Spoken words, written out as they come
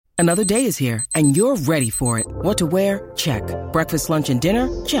Another day is here, and you're ready for it. What to wear? Check. Breakfast, lunch, and dinner?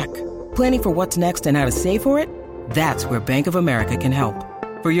 Check. Planning for what's next and how to save for it? That's where Bank of America can help.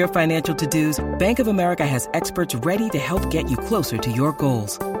 For your financial to-dos, Bank of America has experts ready to help get you closer to your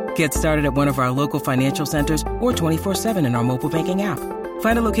goals. Get started at one of our local financial centers or 24/7 in our mobile banking app.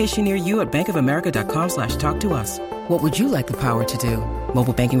 Find a location near you at bankofamerica.com/talktous. What would you like the power to do?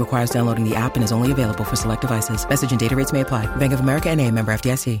 Mobile banking requires downloading the app and is only available for select devices. Message and data rates may apply. Bank of America N.A., member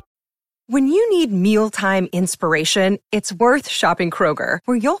FDIC. When you need mealtime inspiration, it's worth shopping Kroger,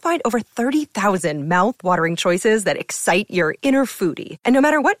 where you'll find over 30,000 mouth-watering choices that excite your inner foodie. And no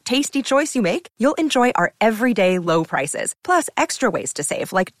matter what tasty choice you make, you'll enjoy our everyday low prices, plus extra ways to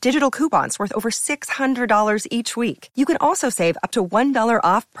save, like digital coupons worth over $600 each week. You can also save up to $1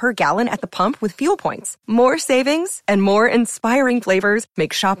 off per gallon at the pump with fuel points. More savings and more inspiring flavors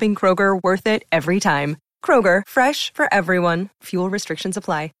make shopping Kroger worth it every time. Kroger, fresh for everyone. Fuel restrictions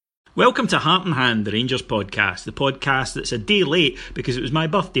apply. Welcome to Heart in Hand, the Rangers podcast, the podcast that's a day late because it was my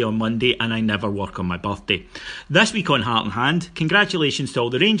birthday on Monday and I never work on my birthday. This week on Heart in Hand, congratulations to all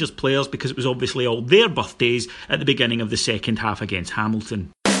the Rangers players because it was obviously all their birthdays at the beginning of the second half against Hamilton.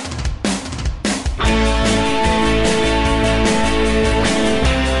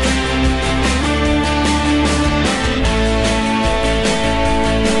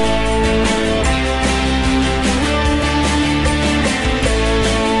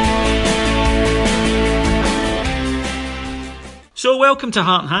 So welcome to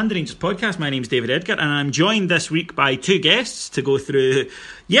Heart in Hand, the Rangers podcast. My name's David Edgar and I'm joined this week by two guests to go through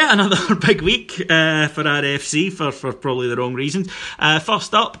yet another big week for RFC for probably the wrong reasons.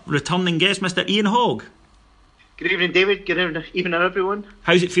 First up, returning guest, Mr. Ian Hogg. Good evening, David. Good evening, everyone.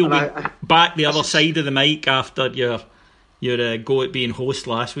 How's it feel being back the other side of the mic after your go at being host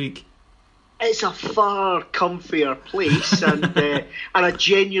last week? It's a far comfier place and I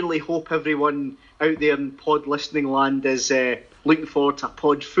genuinely hope everyone out there in pod listening land is looking forward to a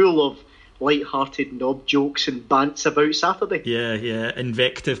pod full of light-hearted knob jokes and bants about Saturday. Yeah,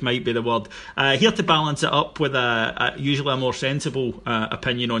 invective might be the word. Here to balance it up with usually a more sensible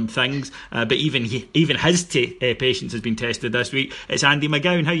opinion on things, but even his patience has been tested this week. It's Andy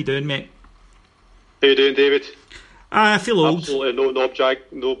McGowan. How you doing, mate? How you doing, David? I feel old. Absolutely no knob jokes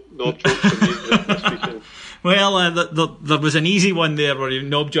from me this weekend. Well, there was an easy one there where you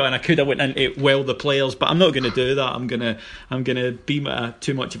knobbed you, and I could have went into the players, but I'm not going to do that. I'm gonna be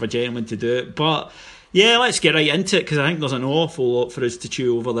too much of a gentleman to do it. But yeah, let's get right into it because I think there's an awful lot for us to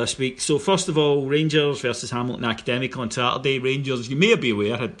chew over this week. So first of all, Rangers versus Hamilton Academic on Saturday. Rangers, you may be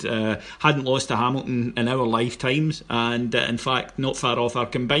aware, hadn't lost to Hamilton in our lifetimes, and in fact not far off our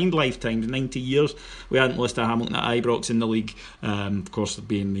combined lifetimes, 90 years. We hadn't lost to Hamilton at Ibrox in the league, of course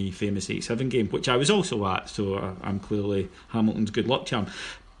being the famous 8-7 game, which I was also at, so I'm clearly Hamilton's good luck charm.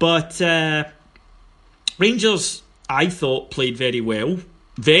 But Rangers, I thought, played very well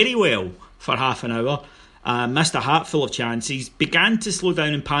for half an hour. Missed a hatful of chances, began to slow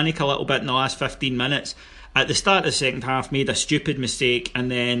down and panic a little bit in the last 15 minutes. At the start of the second half, made a stupid mistake, and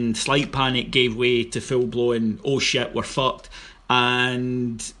then slight panic gave way to full-blown, oh shit, we're fucked.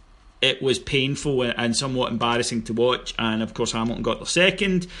 And it was painful and somewhat embarrassing to watch. And of course Hamilton got their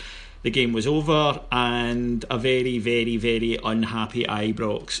second. The game was over, and a very, very, very unhappy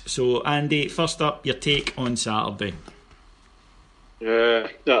Ibrox. So Andy, first up, your take on Saturday.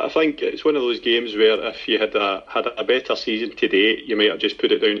 I think it's one of those games where if you had a better season to date, you might have just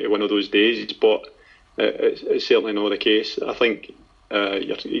put it down to one of those days, but it's certainly not the case. I think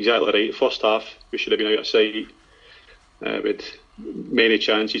you're exactly right. First half, we should have been out of sight with many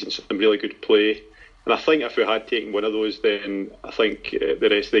chances and some really good play. And I think if we had taken one of those, then I think the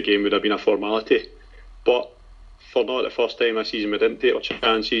rest of the game would have been a formality. But for not the first time this season, we didn't take our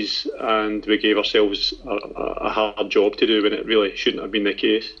chances and we gave ourselves a hard job to do when it really shouldn't have been the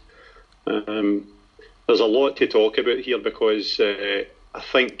case. There's a lot to talk about here because I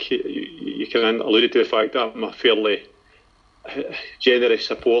think you can allude to the fact that I'm a fairly generous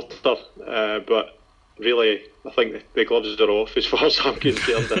supporter, but really I think the gloves are off as far as I'm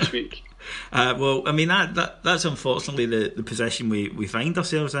concerned this week. Well, I mean that's unfortunately the position we find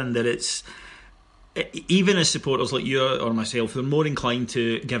ourselves in, that it's even as supporters like you or myself, we're more inclined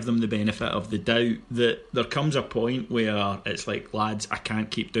to give them the benefit of the doubt that there comes a point where it's like, lads, I can't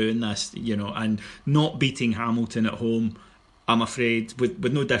keep doing this, and not beating Hamilton at home, I'm afraid,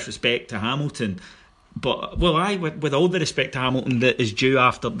 with no disrespect to Hamilton, but with all the respect to Hamilton that is due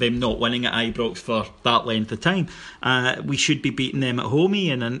after them not winning at Ibrox for that length of time, we should be beating them at home,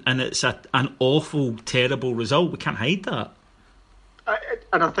 Ian, and it's an awful, terrible result. We can't hide that.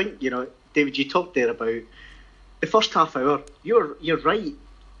 And I think, David, you talked there about the first half hour. You're right.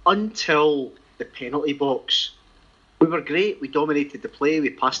 until the penalty box, we were great. We dominated the play. We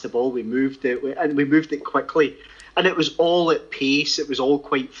passed the ball. We moved it, and we moved it quickly. And it was all at pace. It was all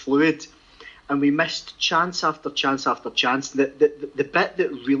quite fluid. And we missed chance after chance after chance. The bit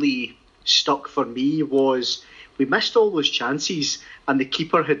that really stuck for me was we missed all those chances, and the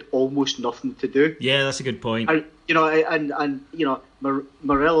keeper had almost nothing to do. Yeah, that's a good point. And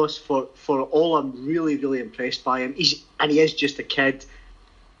Morelos, for all I'm really, really impressed by him, he is just a kid,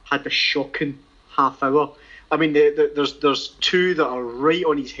 had a shocking half hour. I mean, there's two that are right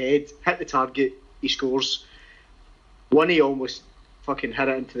on his head, hit the target, he scores. One, he almost fucking hit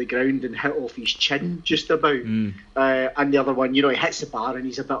it into the ground and hit off his chin just about. And the other one, he hits the bar and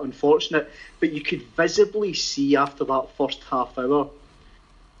he's a bit unfortunate. But you could visibly see after that first half hour,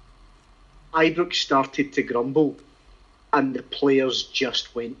 Ibrox started to grumble and the players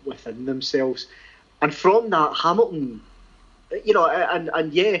just went within themselves. And from that, Hamilton,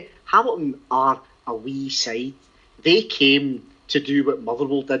 Hamilton are a wee side. They came to do what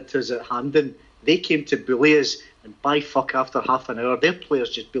Motherwell did to us at Hampden. They came to bully us, and by fuck, after half an hour, their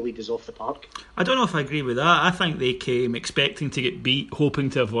players just bullied us off the park. I don't know if I agree with that. I think they came expecting to get beat, hoping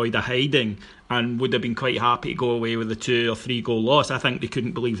to avoid a hiding, and would have been quite happy to go away with a 2 or 3 goal loss. I think they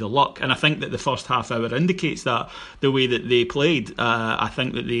couldn't believe the luck, and I think that the first half hour indicates that, the way that they played. I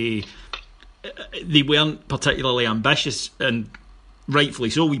think that they weren't particularly ambitious, and rightfully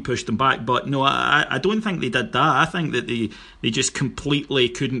so, we pushed them back. But no, I don't think they did that. I think that they just completely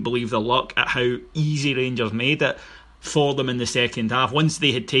couldn't believe the luck at how easy Rangers made it for them in the second half, once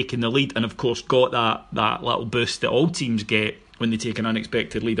they had taken the lead, and of course got that little boost that all teams get when they take an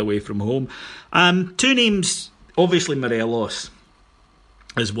unexpected lead away from home. 2 names, obviously Morelos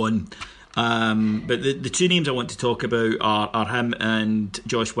is one. But the 2 names I want to talk about are him and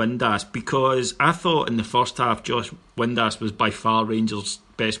Josh Windass, because I thought in the first half Josh Windass was by far Rangers'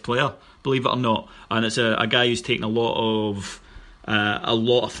 best player, believe it or not, and it's a guy who's taken a lot of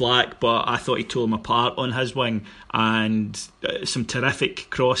flack, but I thought he tore him apart on his wing, and some terrific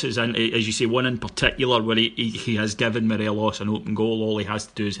crosses, and as you say, one in particular where he has given Morelos an open goal. All he has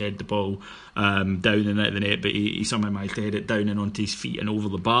to do is head the ball down and out of the net, but he somehow managed to head it down and onto his feet and over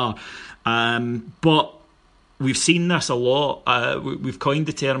the bar. But we've seen this a lot. We've coined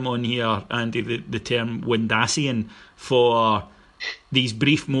the term on here, Andy, the term Windassian, for these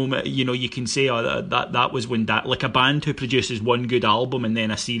brief moments. You can say that was Windass, like a band who produces one good album and then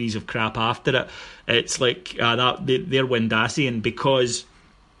a series of crap after it. It's like they're Windassian, because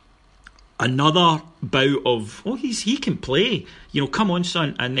another bout of he can play, come on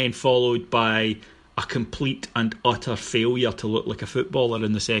son, and then followed by a complete and utter failure to look like a footballer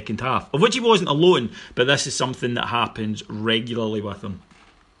in the second half, of which he wasn't alone, but this is something that happens regularly with him.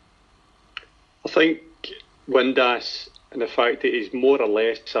 I think Windass, and the fact that he's more or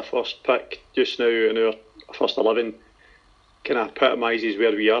less a first pick just now in our first 11, kind of epitomises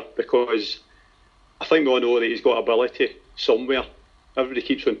where we are, because I think we all know that he's got ability somewhere. Everybody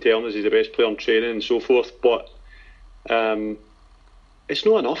keeps on telling us he's the best player in training and so forth, but it's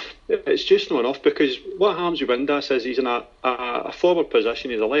not enough. It's just not enough, because what happens with Windass is he's in a forward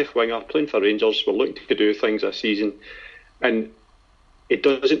position. He's a left winger playing for Rangers. We're looking to do things this season, and it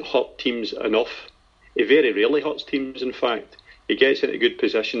doesn't hurt teams enough. He very rarely hurts teams, in fact. He gets into good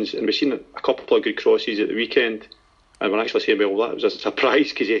positions, and we've seen a couple of good crosses at the weekend, and we're actually saying, well, that was a surprise,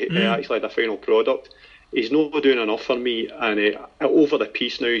 because he actually had a final product. He's not doing enough for me, and over the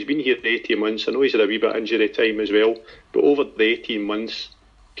piece now, he's been here 18 months. I know he's had a wee bit of injury time as well, but over the 18 months,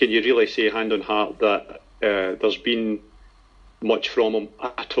 can you really say hand on heart that there's been much from him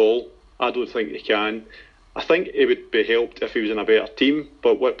at all? I don't think he can. I think it would be helped if he was in a better team,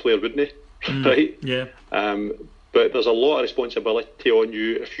 but what player wouldn't he? Right? Yeah. But there's a lot of responsibility on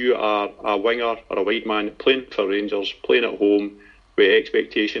you if you are a winger or a wide man playing for Rangers, playing at home with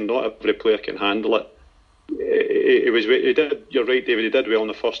expectation. Not every player can handle it. You're right, David, he did well in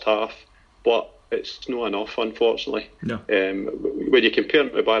the first half, but it's not enough, unfortunately. No. When you compare him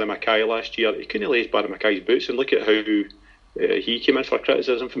to Barry Mackay last year, he couldn't lace Barry Mackay's boots, and look at how he came in for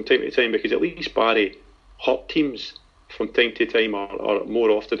criticism from time to time, because at least Barry hurt teams from time to time, or more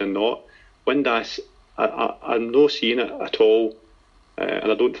often than not. Windass, I'm not seeing it at all, and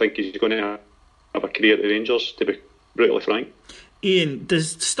I don't think he's going to have a career at the Rangers, to be brutally frank. Ian,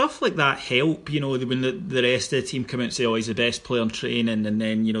 does stuff like that help, when the rest of the team come out and say, he's the best player in training, and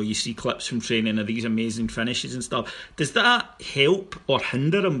then, you see clips from training of these amazing finishes and stuff. Does that help or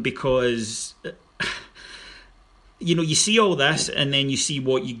hinder him? Because, you see all this, and then you see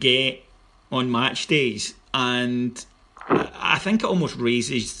what you get on match days, and I think it almost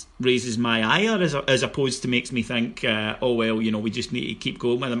raises my ire as opposed to makes me think, we just need to keep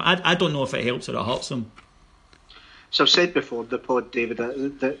going with him. I don't know if it helps or it hurts him. So I've said before the pod, David,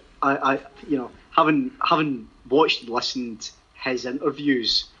 that I having watched and listened his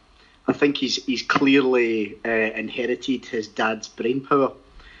interviews, I think he's clearly inherited his dad's brain power.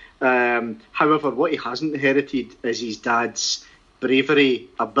 However, what he hasn't inherited is his dad's bravery,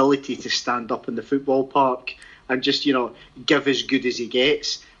 ability to stand up in the football park and just, give as good as he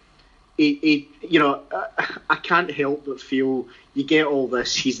gets. I can't help but feel you get all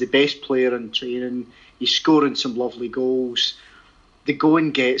this. He's the best player in training. He's scoring some lovely goals. The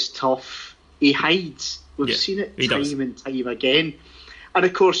going gets tough. He hides. We've seen it time and time again. And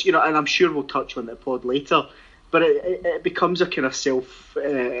of course, and I'm sure we'll touch on the pod later, but it becomes a kind of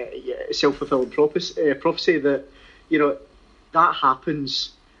self-fulfilling prophecy that, that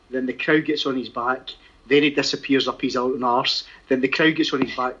happens, then the crowd gets on his back, then he disappears up his own arse, then the crowd gets on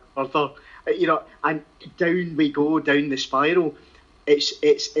his back further, and down we go, down the spiral.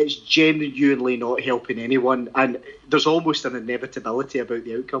 It's genuinely not helping anyone, and there's almost an inevitability about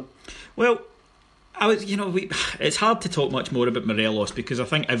the outcome. Well, it's hard to talk much more about Morelos because I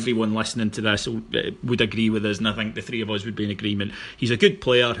think everyone listening to this would agree with us, and I think the three of us would be in agreement. He's a good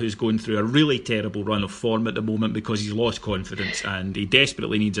player who's going through a really terrible run of form at the moment because he's lost confidence and he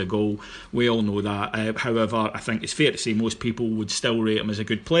desperately needs a goal. We all know that. However, I think it's fair to say most people would still rate him as a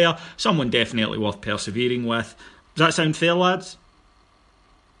good player, someone definitely worth persevering with. Does that sound fair, lads?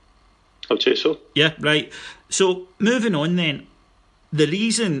 I'd say so. Yeah, right. So, moving on then. The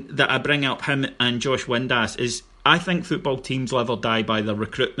reason that I bring up him and Josh Windass is I think football teams live or die by their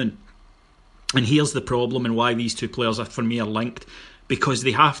recruitment. And here's the problem and why these two players, for me, are linked. Because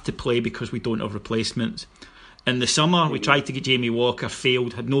they have to play because we don't have replacements. In the summer, we tried to get Jamie Walker,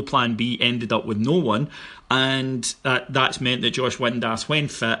 failed, had no plan B, ended up with no one. And that's meant that Josh Windass, when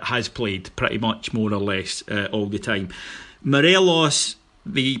fit, has played pretty much more or less all the time. Morelos,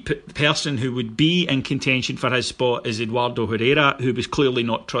 the person who would be in contention for his spot is Eduardo Herrera, who was clearly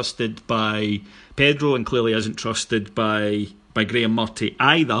not trusted by Pedro and clearly isn't trusted by Graham Murty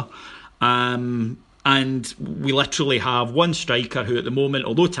either. And we literally have one striker who at the moment,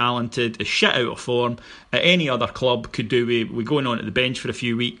 although talented, is shit out of form. At any other club could do with going on at the bench for a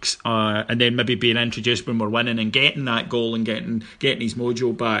few weeks and then maybe being introduced when we're winning and getting that goal and getting his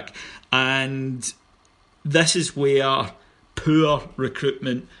mojo back. And this is where poor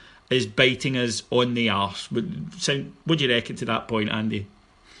recruitment is biting us on the arse. What do you reckon to that point, Andy?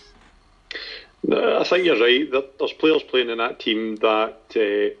 I think you're right. There's players playing in that team that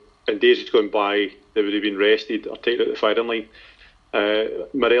in days gone by they would have been rested or taken out the firing line.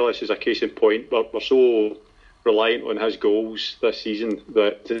 Morelos is a case in point. We're so reliant on his goals this season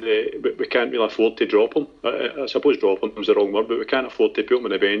that we can't really afford to drop him. I suppose drop him is the wrong word, but we can't afford to put him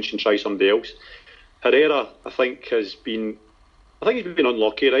on the bench and try somebody else. Herrera, I think he's been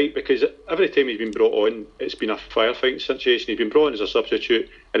unlucky, right? Because every time he's been brought on, it's been a firefighting situation. He's been brought on as a substitute,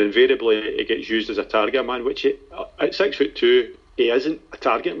 and invariably he gets used as a target man. Which at 6'2", he isn't a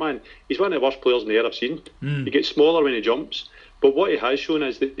target man. He's one of the worst players in the air I've seen. He gets smaller when he jumps, but what he has shown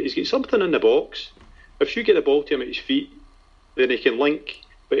is that he's got something in the box. If you get the ball to him at his feet, then he can link.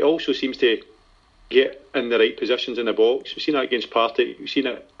 But he also seems to get in the right positions in the box. We've seen that against Partick. We've seen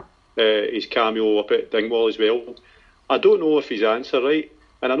it. His cameo up at Dingwall as well. I don't know if he's answer right,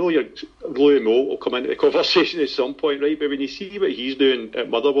 and I know Louis Moult will come into the conversation at some point, right? But when you see what he's doing at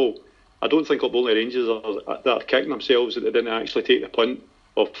Motherwell, I don't think only Rangers that are kicking themselves that they didn't actually take the punt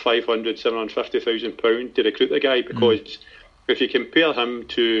of £500,000-750,000 to recruit the guy, because if you compare him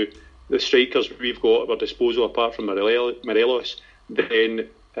to the strikers we've got at our disposal apart from Morelos, then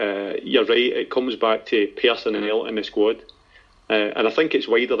you're right, it comes back to personnel in the squad. And I think it's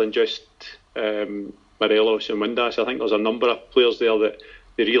wider than just Morelos and Windass. I think there's a number of players there that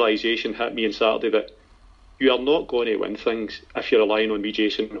the realisation hit me on Saturday that you are not going to win things if you're relying on me,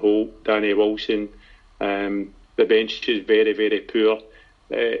 Jason Holt, Danny Wilson. The bench is very, very poor.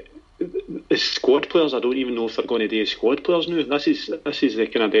 The squad players, I don't even know if they're going to do as squad players now. This is the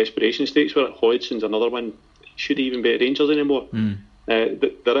kind of desperation stakes where Hodgson's another one. Should he even be at Rangers anymore?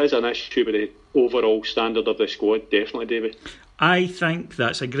 There is an issue with the overall standard of the squad, definitely, David. I think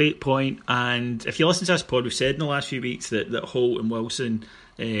that's a great point, and if you listen to this pod, we've said in the last few weeks that Holt and Wilson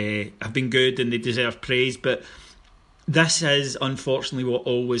have been good and they deserve praise, but this is unfortunately what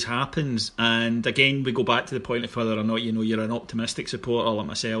always happens, and again we go back to the point of whether or not you're an optimistic supporter like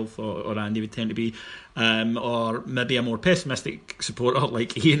myself or Andy would tend to be, or maybe a more pessimistic supporter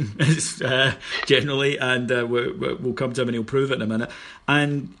like Ian is generally, and we'll come to him and he'll prove it in a minute.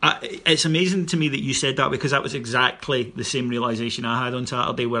 And it's amazing to me that you said that, because that was exactly the same realisation I had on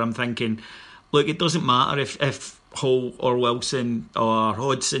Saturday, where I'm thinking, look, it doesn't matter if Hull or Wilson or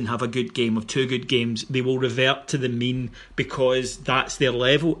Hodgson have a good game of 2 good games, they will revert to the mean because that's their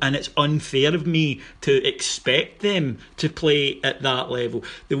level, and it's unfair of me to expect them to play at that level.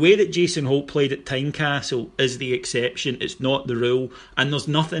 The way that Jason Holt played at Tynecastle is the exception, it's not the rule, and there's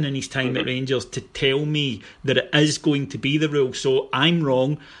nothing in his time at Rangers to tell me that it is going to be the rule. So I'm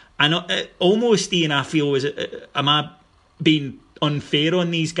wrong, and almost, Ian, I feel, am I being unfair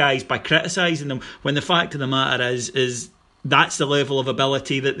on these guys by criticising them, when the fact of the matter is that's the level of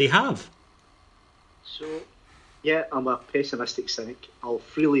ability that they have? So, yeah, I'm a pessimistic cynic. I'll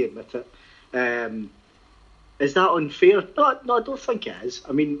freely admit it. Is that unfair? No, I don't think it is.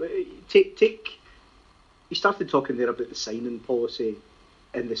 I mean, take. You started talking there about the signing policy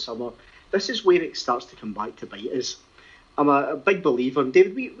in the summer. This is where it starts to come back to bite us. I'm a big believer, and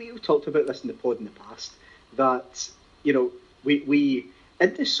David, we talked about this in the pod in the past, that, you know, we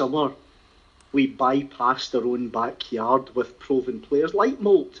in the summer we bypassed our own backyard with proven players like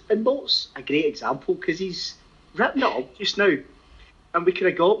Moult, and Moult's a great example because he's ripping it up just now, and we could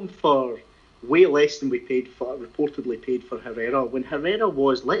have got him for way less than we reportedly paid for Herrera, when Herrera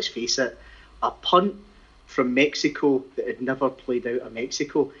was, let's face it, a punt from Mexico that had never played out of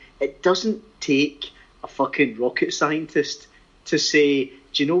Mexico. It doesn't take a fucking rocket scientist to say,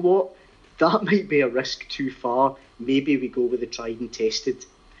 do you know what, that might be a risk too far. Maybe we go with the tried and tested.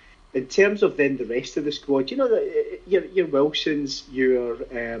 In terms of then the rest of the squad, you know, that your Wilsons, your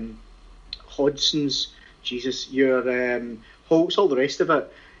Hodgsons, your Holtz, all the rest of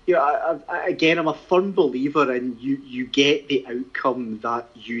it. You know, again, I'm a firm believer in you get the outcome that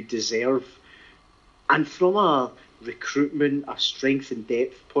you deserve. And from a recruitment, a strength and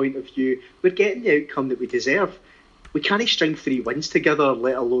depth point of view, we're getting the outcome that we deserve. We can't string 3 wins together,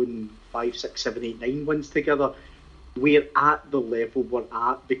 let alone 5, 6, 7, 8, 9 wins together. We're at the level we're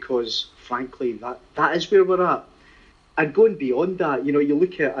at because, frankly, that is where we're at. And going beyond that, you know, you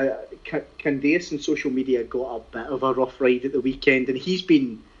look at Candace and social media got a bit of a rough ride at the weekend, and he's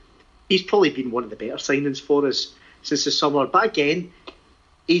probably been one of the better signings for us since the summer. But again,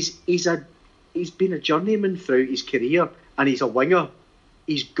 he's been a journeyman throughout his career, and he's a winger.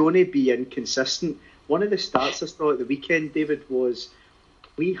 He's going to be inconsistent. One of the stats I saw at the weekend, David, was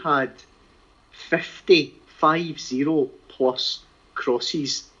we had 50 plus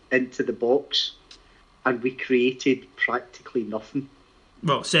crosses into the box, and we created practically nothing.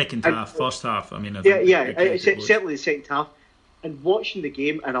 Well, second half, first half. I mean, certainly the second half. And watching the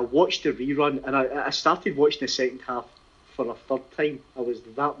game, and I watched the rerun, and I started watching the second half for a third time. I was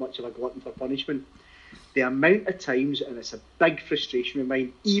that much of a glutton for punishment. The amount of times, and it's a big frustration of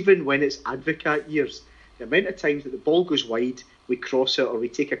mine, even when it's advocate years, the amount of times that the ball goes wide, we cross it, or we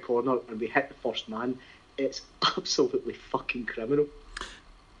take a corner and we hit the first man, it's absolutely fucking criminal.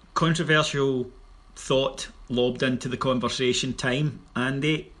 Controversial thought lobbed into the conversation time,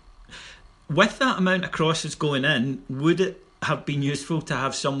 Andy. With that amount of crosses going in, would it have been useful to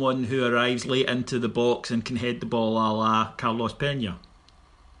have someone who arrives late into the box and can head the ball a la Carlos Peña?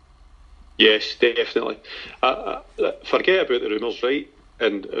 Yes, definitely. Forget about the rumours, right,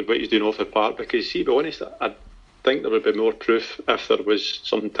 and what he's doing off the park, because, see, to be honest, I think there would be more proof if there was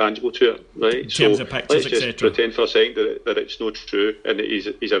something tangible to it, right? In terms of pictures, let's just pretend for a second that it's not true and that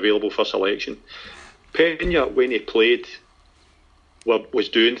he's available for selection. Peña, when he played, was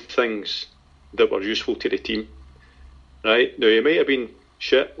doing things that were useful to the team, right? Now, he might have been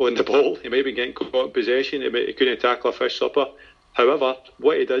shit on the ball, he might have been getting caught in possession, he couldn't tackle a fish supper. However,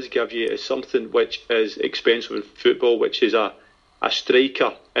 what he does give you is something which is expensive in football, which is a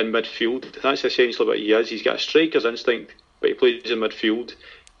striker in midfield. That's essentially what he is. He's got a striker's instinct, but he plays in midfield,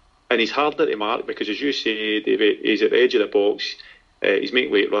 and he's harder to mark because, as you say, David, he's at the edge of the box, he's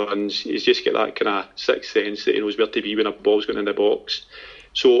making late runs, he's just got that kind of sixth sense that he knows where to be when a ball's going in the box.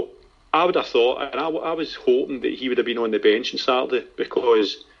 So I would have thought, and I was hoping that he would have been on the bench on Saturday,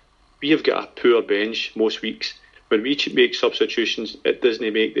 because we have got a poor bench most weeks. When we make substitutions, it doesn't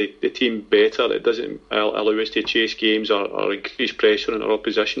make the team better. It doesn't allow us to chase games or increase pressure on our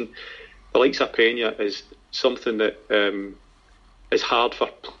opposition. The likes of Peña is something that is hard for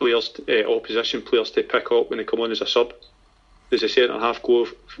players, opposition players, to pick up when they come on as a sub. Does a centre half go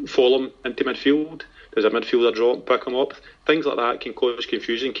follow him into midfield? Does a midfielder drop and pick him up? Things like that can cause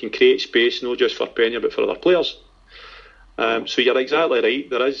confusion, can create space, not just for Peña but for other players. So you're exactly right.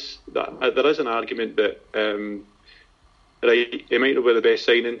 There is an argument that right, he might not be the best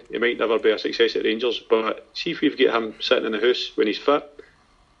signing, he might never be a success at Rangers, but see if we've got him sitting in the house when he's fit,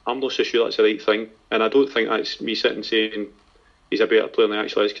 I'm not so sure that's the right thing. And I don't think that's me sitting saying he's a better player than he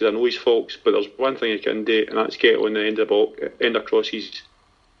actually is, because I know his faults, but there's one thing he can do, and that's get on the end of the box, end of crosses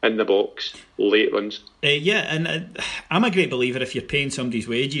in the box, late runs. And I'm a great believer if you're paying somebody's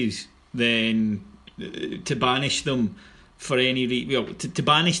wages, then to banish them for any to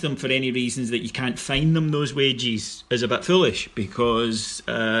banish them for any reasons that you can't find them those wages is a bit foolish, because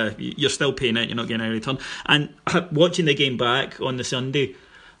you're still paying it, you're not getting any return. And watching the game back on the Sunday,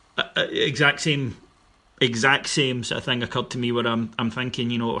 exact same sort of thing occurred to me, where I'm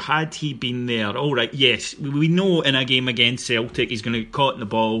thinking, had he been there, all right, yes, we know in a game against Celtic he's going to get caught in the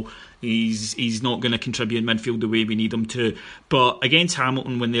ball, he's not going to contribute in midfield the way we need him to, but against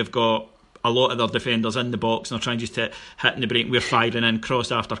Hamilton, when they've got a lot of their defenders in the box and they're trying just to hit in the break, we're firing in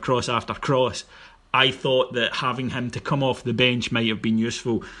cross after cross after cross, I thought that having him to come off the bench might have been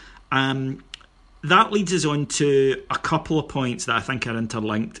useful. That leads us on to a couple of points that I think are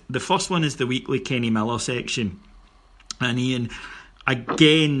interlinked. The first one is the weekly Kenny Miller section. And Ian,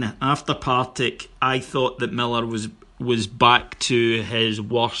 again, after Partick, I thought that Miller was back to his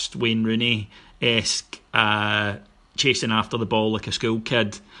worst Wayne Rooney-esque chasing after the ball like a school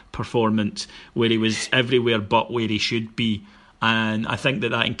kid performance, where he was everywhere but where he should be. And I think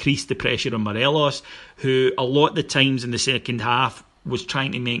that increased the pressure on Morelos, who a lot of the times in the second half was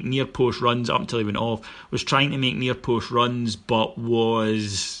trying to make near post runs up until he went off, was trying to make near post runs, but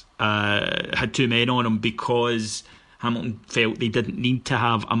was had two men on him, because Hamilton felt they didn't need to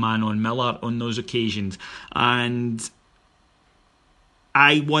have a man on Miller on those occasions. And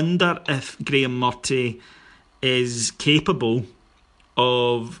I wonder if Graham Murty is capable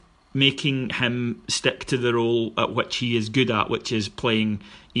of making him stick to the role at which he is good at, which is playing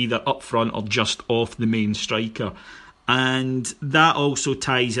either up front or just off the main striker. And that also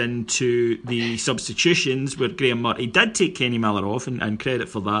ties into the substitutions, where Graham Murty did take Kenny Miller off, and credit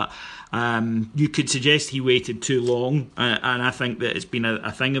for that. You could suggest he waited too long, and I think that it's been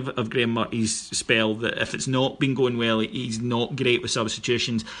a thing of Graham Murty's spell, that if it's not been going well, he's not great with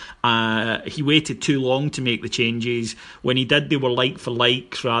substitutions. He waited too long to make the changes. When he did, they were like for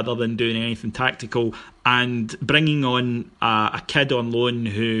likes rather than doing anything tactical, and bringing on a kid on loan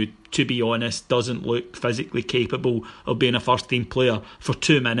who, to be honest, doesn't look physically capable of being a first team player for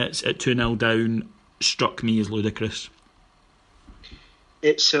 2 minutes at 2-0 down struck me as ludicrous.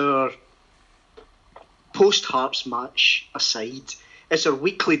 It's our post-Hearts match aside, it's our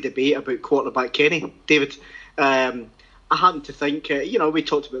weekly debate about quarterback Kenny. David, I happen to think, we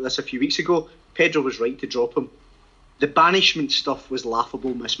talked about this a few weeks ago, Pedro was right to drop him. The banishment stuff was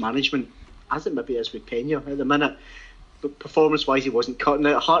laughable mismanagement, as it maybe is with Pena at the minute. But performance-wise, he wasn't cutting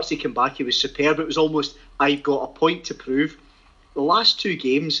it. Hearts, he came back, he was superb. It was almost, I've got a point to prove. The last two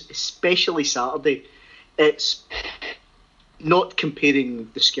games, especially Saturday, it's not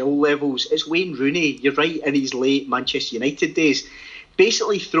comparing the skill levels. It's Wayne Rooney, you're right, in his late Manchester United days,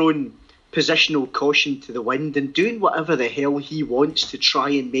 basically throwing positional caution to the wind and doing whatever the hell he wants to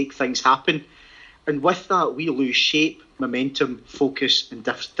try and make things happen. And with that, we lose shape, momentum, focus and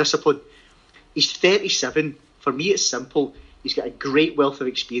discipline. He's 37. For me, it's simple. He's got a great wealth of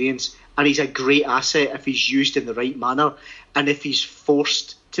experience, and he's a great asset if he's used in the right manner, and if he's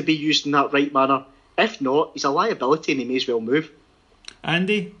forced to be used in that right manner. If not, he's a liability and he may as well move.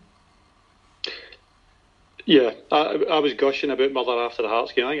 Andy? Yeah, I was gushing about Miller after the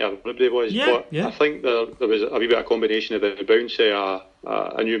Hearts game. I think everybody was. Yeah. I think there was a wee bit of combination of the bounce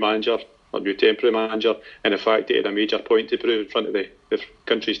of a new manager, a new temporary manager, and the fact that he had a major point to prove in front of the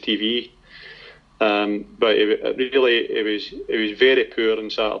country's TV. But it was very poor on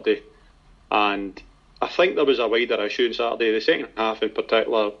Saturday, and I think there was a wider issue on Saturday. The second half in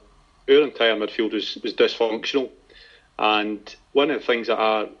particular, our entire midfield was dysfunctional, and one of the things that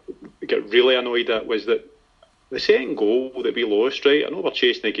I get really annoyed at was that the second goal that we lost, right, I know we're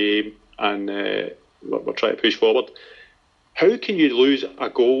chasing the game and we're trying to push forward. How can you lose a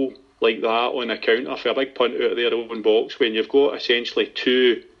goal like that on a counter for a big punt out of their own box when you've got essentially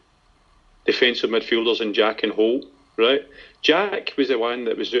two defensive midfielders in Jack and Holt, right? Jack was the one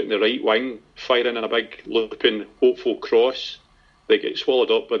that was out in the right wing firing in a big looping hopeful cross that gets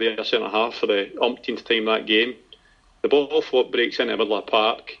swallowed up by the centre half for the umpteenth time that game. The ball flop breaks into the middle of the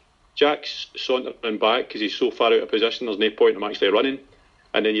park. Jack's sauntering back because he's so far out of position there's no point in him actually running,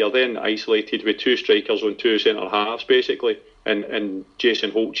 and then you're then isolated with two strikers on two centre halves basically, and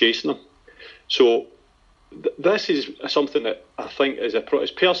Jason Holt chasing them. So this is something that I think is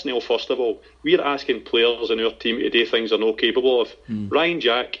personnel. First of all, we're asking players in our team to do things they're not capable of. Ryan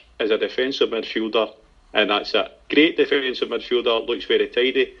Jack is a defensive midfielder, and that's it. Great defensive midfielder, looks very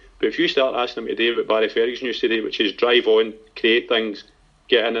tidy. But if you start asking him to do what Barry Ferguson used to do, which is drive on, create things,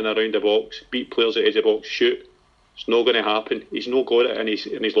 get in and around the box, beat players at the edge of the box, shoot, it's not going to happen. He's not got it in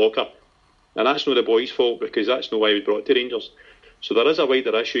his locker. And that's not the boys' fault, because that's not why we brought it to Rangers. So there is a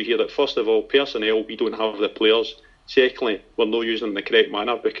wider issue here that, first of all, personnel, we don't have the players. Secondly, we're not using them in the correct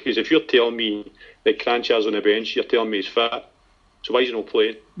manner, because if you're telling me that Cranchard's on the bench, you're telling me he's fit, so why is he not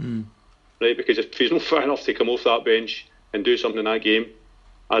playing? Right? Because if he's not fit enough to come off that bench and do something in that game,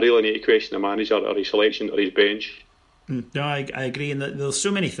 I really need to question the manager or his selection or his bench. No, I agree, and there's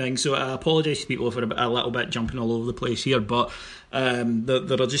so many things. So I apologise to people for a little bit jumping all over the place here, but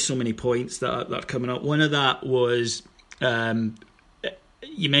there are just so many points that are coming up. One of that was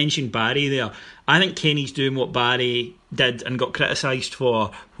you mentioned Barry there. I think Kenny's doing what Barry did and got criticised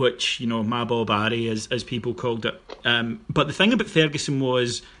for, which, you know, my ball Barry, as people called it. But the thing about Ferguson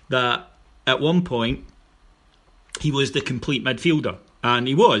was that at one point he was the complete midfielder. And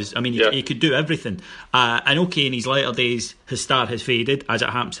he was. I mean, he could do everything. And okay, in his later days, his star has faded, as it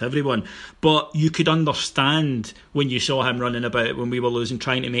happens to everyone. But you could understand when you saw him running about when we were losing,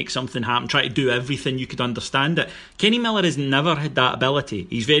 trying to make something happen, trying to do everything. You could understand it. Kenny Miller has never had that ability.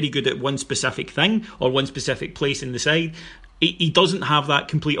 He's very good at one specific thing or one specific place in the side. He doesn't have that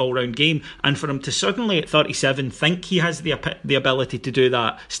complete all-round game, and for him to suddenly at 37 think he has the ability to do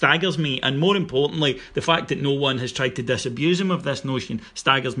that staggers me. And more importantly, the fact that no one has tried to disabuse him of this notion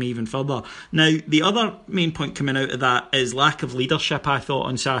staggers me even further. Now, the other main point coming out of that is lack of leadership, I thought,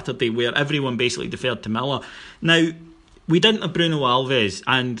 on Saturday, where everyone basically deferred to Miller. Now, we didn't have Bruno Alves,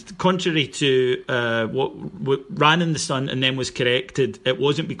 and contrary to what ran in the Sun and then was corrected, it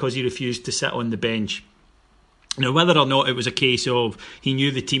wasn't because he refused to sit on the bench. Now, whether or not it was a case of he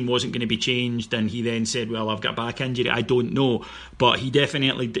knew the team wasn't going to be changed and he then said, well, I've got a back injury, I don't know. But he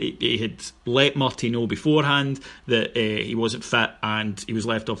definitely he had let Murty know beforehand that he wasn't fit and he was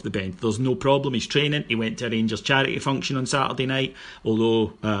left off the bench. There's no problem, he's training. He went to a Rangers charity function on Saturday night,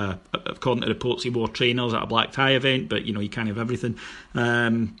 although according to reports he wore trainers at a black tie event, but you know, you can't have everything.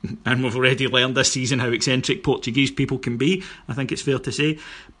 And we've already learned this season how eccentric Portuguese people can be, I think it's fair to say.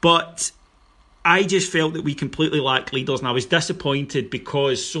 But I just felt that we completely lacked leaders, and I was disappointed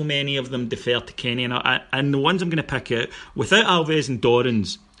because so many of them deferred to Kenny. And the ones I'm going to pick out, without Alves and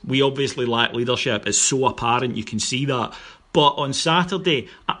Dorrans, we obviously lack leadership. It's so apparent, you can see that. But on Saturday,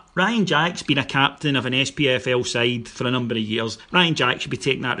 Ryan Jack's been a captain of an SPFL side for a number of years. Ryan Jack should be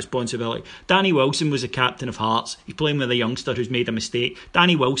taking that responsibility. Danny Wilson was the captain of Hearts. He's playing with a youngster who's made a mistake.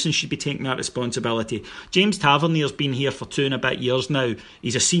 Danny Wilson should be taking that responsibility. James Tavernier's been here for 2 and a bit years now.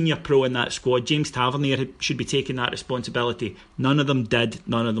 He's a senior pro in that squad. James Tavernier should be taking that responsibility. None of them did,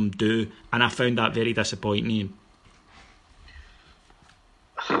 none of them do. And I found that very disappointing.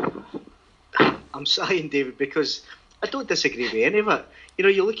 I'm sighing, David, because I don't disagree with any of it. You know,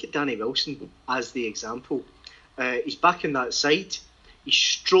 you look at Danny Wilson as the example. He's back in that side. He's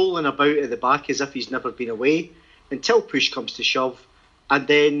strolling about at the back as if he's never been away until push comes to shove. And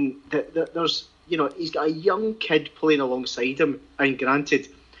then there's, you know, he's got a young kid playing alongside him. And granted,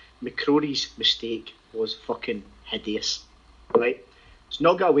 McCrory's mistake was fucking hideous. Right? He's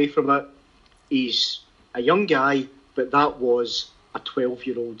not got away from it. He's a young guy, but that was a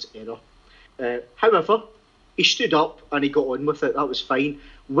 12-year-old's error. However, he stood up and he got on with it. That was fine.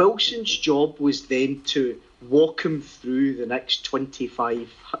 Wilson's job was then to walk him through the next 25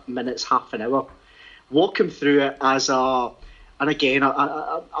 minutes, half an hour. Walk him through it as a... And again,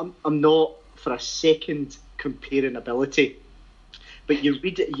 I'm not for a second comparing ability. But you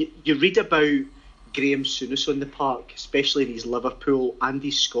read about Graham Souness on the park, especially in his Liverpool and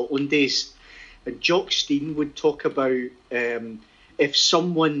his Scotland days. And Jock Stein would talk about if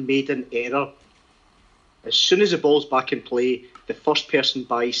someone made an error, as soon as the ball's back in play, the first person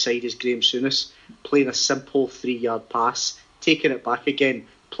by his side is Graham Souness, playing a simple 3-yard pass, taking it back again,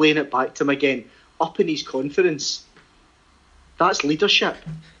 playing it back to him again, up in his confidence. That's leadership.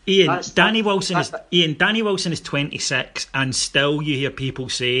 Danny Wilson is 26, and still you hear people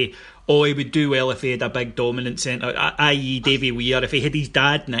say, oh, he would do well if he had a big dominant centre, i.e. Davy Weir, if he had his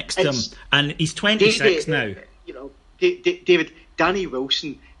dad next to him. And he's 26 now. You know, David, Danny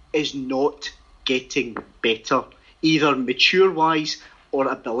Wilson is not getting better, either mature-wise or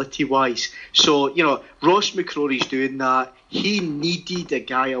ability-wise. So, you know, Ross McCrory's doing that. He needed a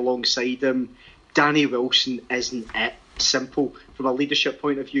guy alongside him. Danny Wilson isn't it. Simple. From a leadership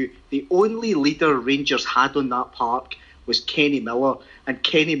point of view, the only leader Rangers had on that park was Kenny Miller, and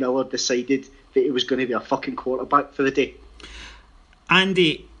Kenny Miller decided that he was going to be a fucking quarterback for the day.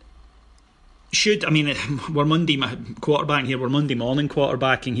 Andy, we're Monday quarterbacking here, we're Monday morning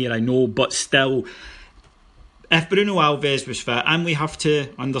quarterbacking here, I know, but still, if Bruno Alves was fit, and we have to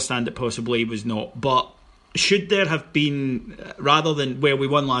understand that possibly he was not, but should there have been, rather than where we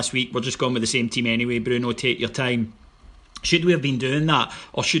won last week, we're just going with the same team anyway, Bruno, take your time, should we have been doing that,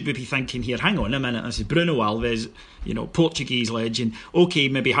 or should we be thinking here, hang on a minute, this is Bruno Alves, Portuguese legend, okay,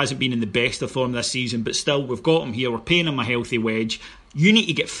 maybe hasn't been in the best of form this season, but still, we've got him here, we're paying him a healthy wage, you need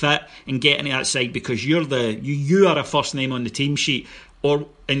to get fit and get into that side because you are a first name on the team sheet. Or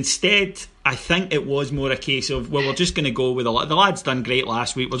instead, I think it was more a case of, well, we're just going to go with the lad's done great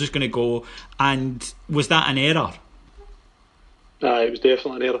last week, we're just going to go. And was that an error? It was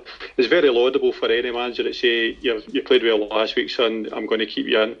definitely an error. It's very laudable for any manager to say, you played well last week, son, I'm going to keep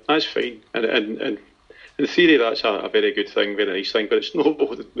you in. That's fine. And in theory, that's a very good thing, very nice thing, but it's not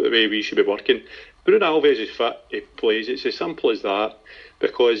the way we should be working. Bruno Alves is fit, he plays. It's as simple as that,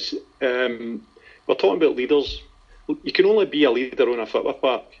 because we're talking about leaders. You can only be a leader on a football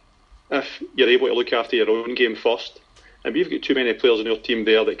park if you're able to look after your own game first. And we've got too many players in our team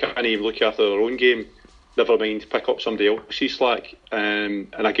there that can't even look after their own game, never mind pick up somebody else's slack.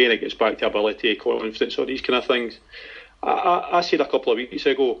 And again, it gets back to ability, confidence, all these kind of things. I said a couple of weeks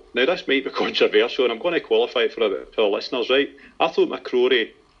ago, now this might be controversial, and I'm going to qualify it for the listeners, right? I thought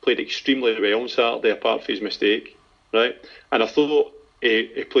McCrory played extremely well on Saturday, apart from his mistake, right? And I thought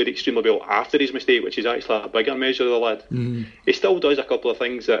he played extremely well after his mistake, which is actually a bigger measure of the lad. Mm. He still does a couple of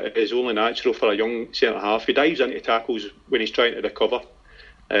things that is only natural for a young centre-half. He dives into tackles when he's trying to recover,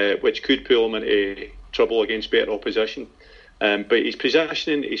 which could pull him into trouble against better opposition. But his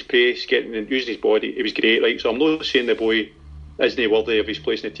positioning, his pace, using his body, it was great, right? So I'm not saying the boy isn't worthy of his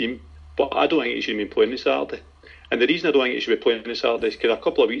place in the team, but I don't think he should have been playing this Saturday. And the reason I don't think he should be playing this Saturday is because a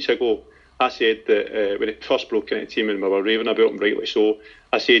couple of weeks ago, I said that when he first broke into the team and we were raving about him, rightly so,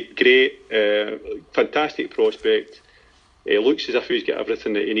 I said, great, fantastic prospect, he looks as if he's got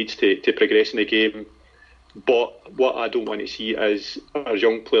everything that he needs to progress in the game, but what I don't want to see is our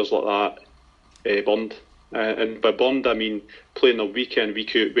young players like that burned. And by burned, I mean playing them week in,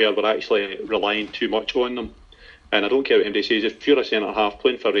 week out, where we're actually relying too much on them. And I don't care what anybody says, if you're a centre-half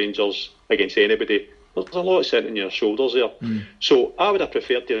playing for Rangers against anybody, there's a lot sitting on your shoulders there. Mm. So I would have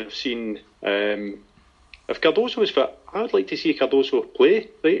preferred to have seen, if Cardoso was fit, I would like to see Cardoso play.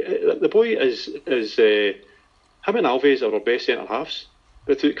 Right? The boy is him and Alves are our best centre-halves,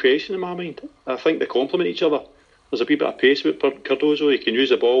 without question in my mind. I think they complement each other. There's a wee bit of pace with Cardoso, he can use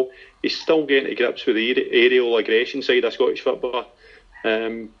the ball, he's still getting to grips with the aerial aggression side of Scottish football.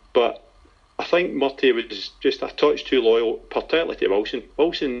 But I think Murty was just a touch too loyal, particularly to Wilson.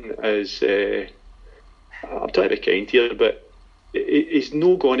 Wilson is, I'm trying to be kind here, but he's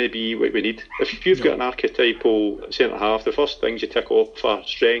not going to be what we need. If you've got an archetypal centre-half, the first things you tick off are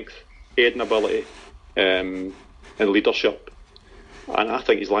strength, heading ability, and leadership. And I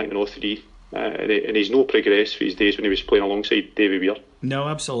think he's lacking all three. And he's no progressed for his days when he was playing alongside Davy Weir. No,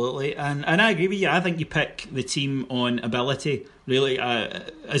 absolutely, and I agree with you. I think you pick the team on ability really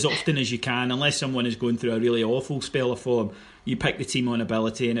as often as you can, unless someone is going through a really awful spell of form. You pick the team on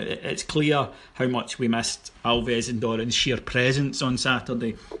ability, and it's clear how much we missed Alves and Doran's sheer presence on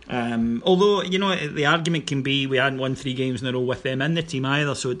Saturday. Although, the argument can be we hadn't won 3 games in a row with them in the team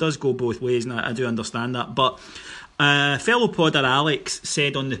either, so it does go both ways, and I do understand that. But fellow podder Alex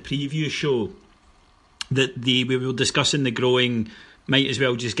said on the preview show that we were discussing the growing, might as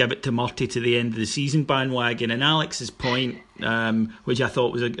well just give it to Murty to the end of the season bandwagon. And Alex's point, which I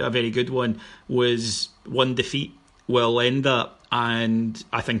thought was a very good one, was one defeat will end that, and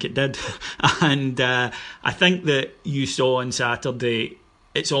I think it did. And I think that you saw on Saturday,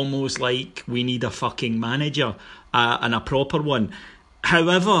 it's almost like we need a fucking manager, and a proper one.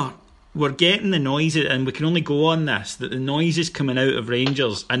 However, we're getting the noises, and we can only go on this, that the noises coming out of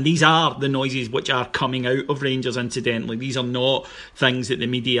Rangers, and these are the noises which are coming out of Rangers incidentally, these are not things that the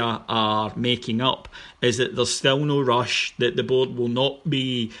media are making up, is that there's still no rush, that the board will not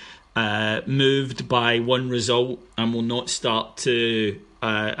be moved by one result and will not start to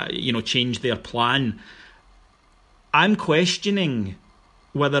change their plan. I'm questioning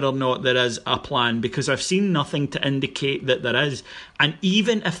whether or not there is a plan, because I've seen nothing to indicate that there is. And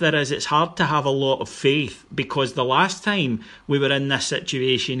even if there is, it's hard to have a lot of faith, because the last time we were in this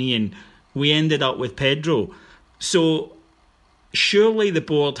situation, Ian, we ended up with Pedro. So surely the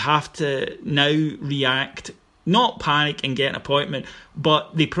board have to now react, not panic and get an appointment,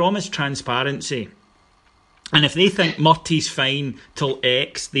 but they promise transparency. And if they think Murty's fine till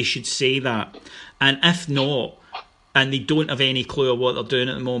X, they should say that. And if not, and they don't have any clue of what they're doing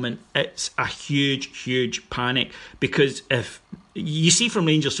at the moment, it's a huge panic. Because if you see from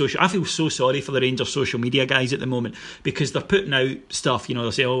Rangers social, I feel so sorry for the Rangers social media guys at the moment, because they're putting out stuff, you know,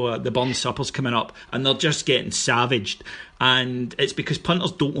 they'll say, the Burn Supper's coming up, and they're just getting savaged. And it's because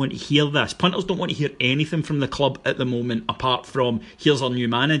punters don't want to hear this. Punters don't want to hear anything from the club at the moment apart from, here's our new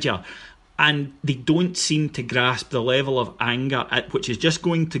manager. And they don't seem to grasp the level of anger which is just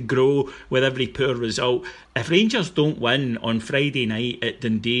going to grow with every poor result. If Rangers don't win on Friday night at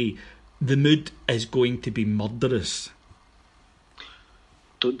Dundee, the mood is going to be murderous.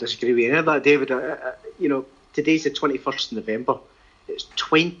 Don't disagree with any of that, David. You know, today's the 21st of November. It's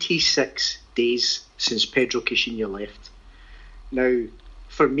 26 days since Pedro Caixinha left. Now,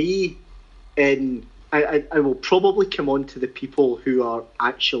 for me, I will probably come on to the people who are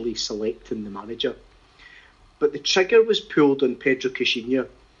actually selecting the manager. But the trigger was pulled on Pedro Caixinha,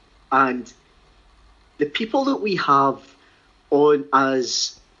 and the people that we have on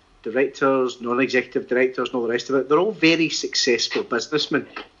as directors, non-executive directors and all the rest of it, they're all very successful businessmen.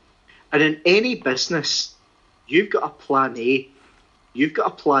 And in any business, you've got a plan A, you've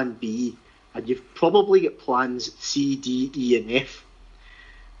got a plan B, and you've probably got plans C, D, E and F.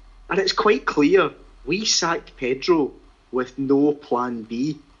 And it's quite clear, we sacked Pedro with no plan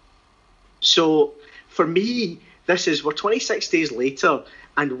B. So for me, we're 26 days later,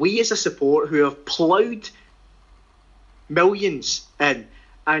 and we as a support who have ploughed millions in,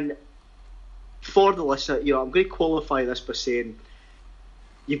 and for the listener, you know, I'm going to qualify this by saying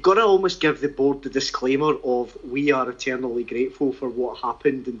you've got to almost give the board the disclaimer of, we are eternally grateful for what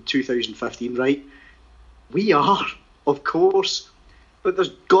happened in 2015, right? We are, of course. But there's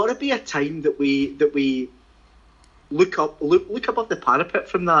got to be a time that we look above the parapet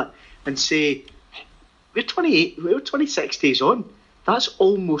from that and say, we're 26 days on. That's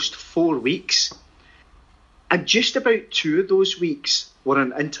almost 4 weeks. And just about 2 of those weeks were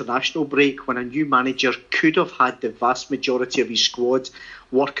an international break when a new manager could have had the vast majority of his squad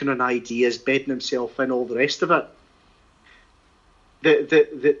working on ideas, bedding himself in, all the rest of it.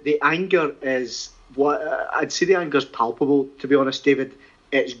 The anger is... I'd say the anger's palpable, to be honest, David.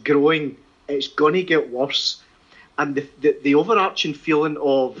 It's growing. It's going to get worse. And the overarching feeling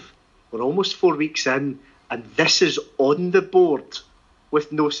of, we're almost 4 weeks in, and this is on the board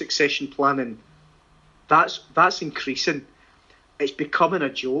with no succession planning, that's increasing. It's becoming a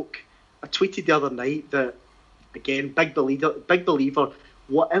joke. I tweeted the other night that, again, big believer,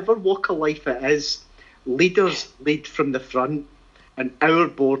 whatever walk of life it is, leaders lead from the front. And our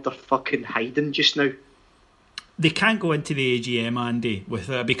board are fucking hiding just now. They can't go into the AGM, Andy, with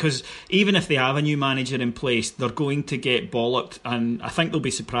because even if they have a new manager in place, they're going to get bollocked, and I think they'll be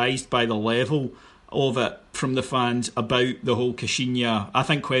surprised by the level of it from the fans about the whole Caixinha. I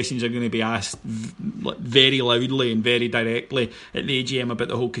think questions are going to be asked very loudly and very directly at the AGM about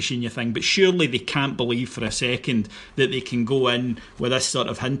the whole Caixinha thing, but surely they can't believe for a second that they can go in with this sort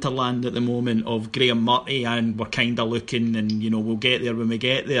of hinterland at the moment of Graham Murty and we're kind of looking and, you know, we'll get there when we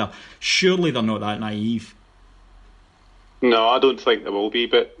get there. Surely they're not that naive. No, I don't think they will be,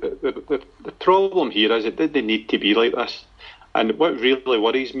 but the problem here is, did they need to be like this? And what really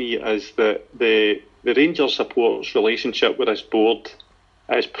worries me is that the Rangers supporters' relationship with this board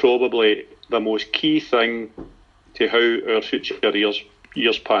is probably the most key thing to how our future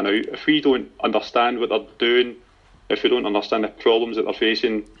years pan out. If we don't understand what they're doing, if we don't understand the problems that they're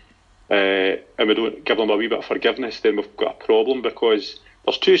facing, and we don't give them a wee bit of forgiveness, then we've got a problem, because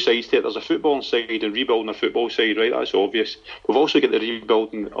there's 2 sides to it. There's a footballing side and rebuilding a football side, right? That's obvious. We've also got the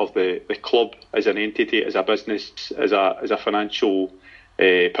rebuilding of the club as an entity, as a business, as a financial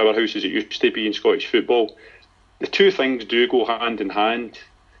powerhouse as it used to be in Scottish football. The 2 things do go hand in hand.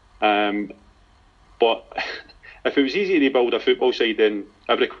 But if it was easy to rebuild a football side, then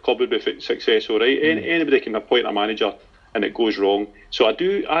every club would be successful, right? Anybody can appoint a manager and it goes wrong. So I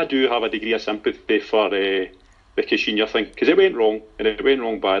do have a degree of sympathy for the Caixinha thing, because it went wrong, and it went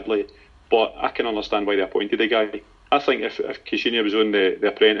wrong badly, but I can understand why they appointed the guy. I think if Caixinha was on the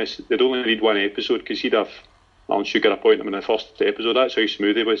Apprentice, they'd only need 1 episode, because he'd have Alan Sugar appoint him in the first episode. That's how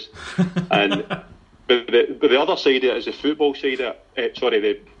smooth he was. And but the other side of it is the football side of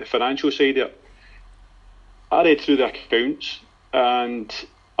it, the financial side of it. I read through the accounts, and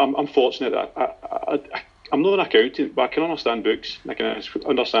I'm fortunate that I'm not an accountant, but I can understand books, I can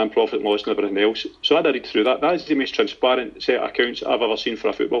understand profit and loss and everything else. So I had to read through that. That is the most transparent set of accounts I've ever seen for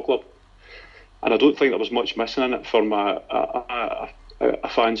a football club. And I don't think there was much missing in it from a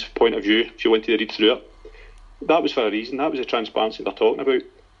fan's point of view, if you wanted to read through it. That was for a reason. That was the transparency they're talking about.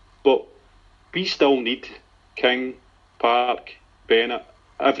 But we still need King, Park, Bennett,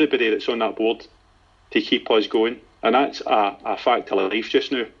 everybody that's on that board to keep us going. and that's a fact of life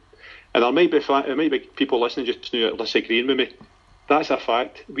just now. And there might be people listening just now disagreeing with me. That's a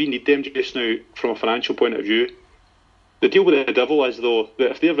fact. We need them just now from a financial point of view. The deal with the devil is, though,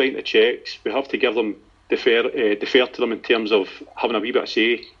 that if they're writing the cheques, we have to give them defer to them in terms of having a wee bit of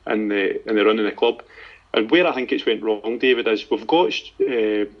say in the running of the club. And where I think it's went wrong, David, is we've got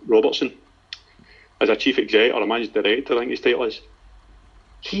Robertson as a chief exec or a managing director, I think his title is.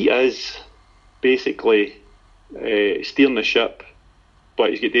 He is basically steering the ship, but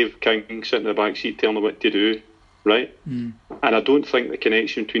he's got Dave King sitting in the back seat telling him what to do, right? And I don't think the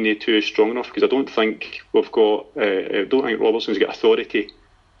connection between the two is strong enough, because I don't think Robertson's got authority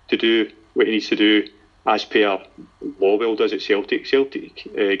to do what he needs to do as per Lawwell does at Celtic. Celtic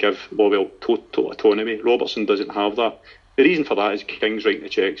give Lawwell total autonomy. Robertson doesn't have that. The reason for that is King's writing the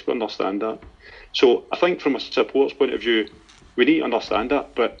cheques. We understand that. So I think from a supporter's point of view, we need to understand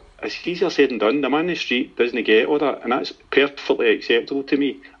that, but it's easier said than done. The man in the street doesn't get all that, and that's perfectly acceptable to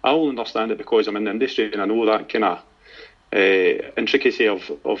me. I will understand it because I'm in the industry and I know that kind of intricacy of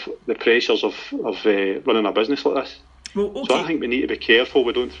the pressures of running a business like this. Well, okay. So I think we need to be careful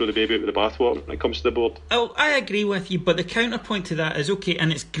we don't throw the baby out with the bathwater when it comes to the board. Oh, I agree with you, but the counterpoint to that is, okay,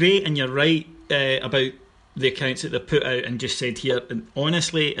 and it's great, and you're right about the accounts that they put out and just said here, and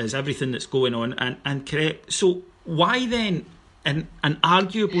honestly, is everything that's going on and correct. So why then, in an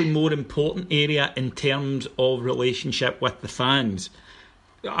arguably more important area in terms of relationship with the fans,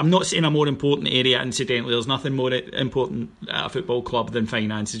 I'm not saying a more important area, incidentally, there's nothing more important at a football club than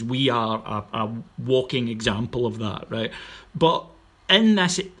finances. We are a walking example of that, right? But in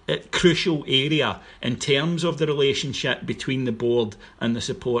this crucial area, in terms of the relationship between the board and the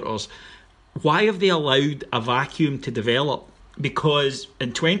supporters, why have they allowed a vacuum to develop? Because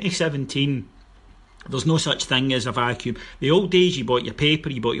in 2017, there's no such thing as a vacuum. The old days, you bought your paper,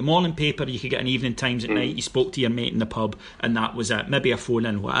 you bought your morning paper, you could get an Evening Times at night, you spoke to your mate in the pub, and that was it. Maybe a phone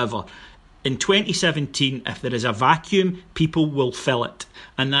in, whatever. In 2017, if there is a vacuum, people will fill it.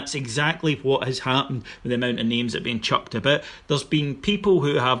 And that's exactly what has happened with the amount of names that have been chucked about. There's been people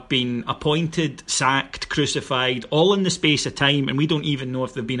who have been appointed, sacked, crucified, all in the space of time, and we don't even know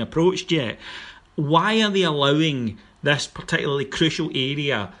if they've been approached yet. Why are they allowing this particularly crucial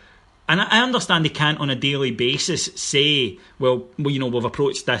area? And I understand they can't on a daily basis say, well, we've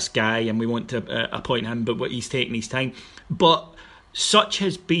approached this guy and we want to appoint him, but he's taking his time. But such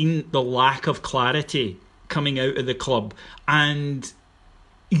has been the lack of clarity coming out of the club, and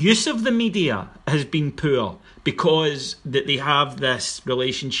use of the media has been poor because that they have this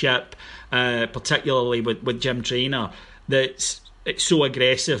relationship, particularly with Jim Traynor, it's so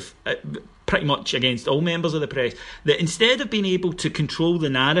aggressive, pretty much against all members of the press, that instead of being able to control the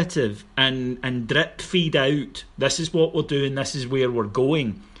narrative and drip feed out, this is what we're doing, this is where we're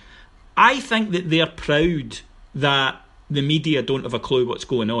going, I think that they're proud that the media don't have a clue what's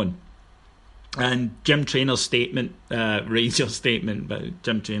going on. And Jim Traynor's statement, Rangers statement,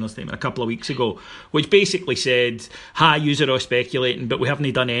 Jim Traynor's statement a couple of weeks ago, which basically said, hi, you're all speculating, but we haven't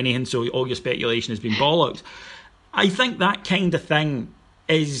done anything, so all your speculation has been bollocks. I think that kind of thing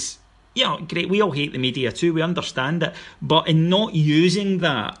is, great. We all hate the media too, we understand it, but in not using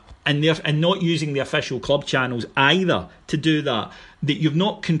that, and not using the official club channels either to do that you've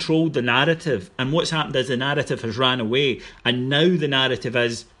not controlled the narrative. And what's happened is the narrative has ran away, and now the narrative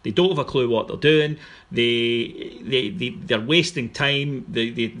is they don't have a clue what they're doing, they're wasting time,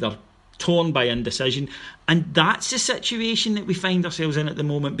 they're torn by indecision. And that's the situation that we find ourselves in at the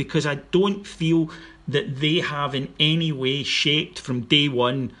moment, because I don't feel that they have in any way shaped from day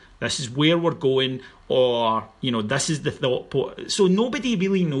one, this is where we're going, or this is the thought. So nobody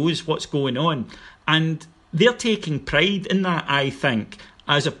really knows what's going on, and they're taking pride in that, I think,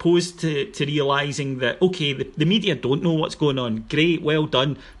 as opposed to realising that, okay, the media don't know what's going on. Great, well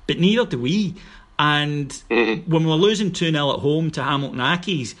done, but neither do we. And when we're losing 2-0 at home to Hamilton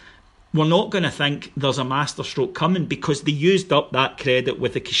Accies, we're not going to think there's a masterstroke coming, because they used up that credit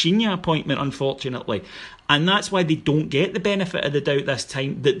with the Caixinha appointment, unfortunately. And that's why they don't get the benefit of the doubt this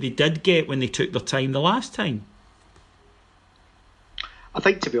time that they did get when they took their time the last time. I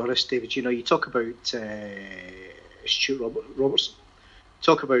think, to be honest, David, you talk about Stuart Robertson,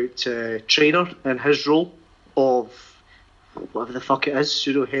 talk about Traynor and his role of whatever the fuck it is,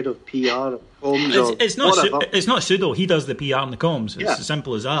 pseudo head of PR or comms. It's not pseudo. He does the PR and the comms. It's as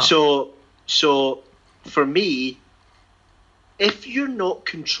simple as that. So for me, if you're not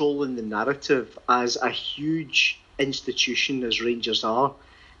controlling the narrative as a huge institution as Rangers are,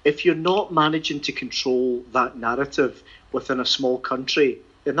 if you're not managing to control that narrative within a small country,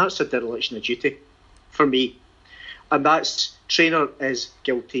 then that's a dereliction of duty for me. And that's, Traynor is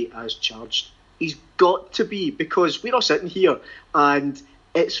guilty as charged. He's got to be, because we're all sitting here and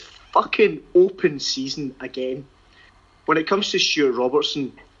it's fucking open season again. When it comes to Stuart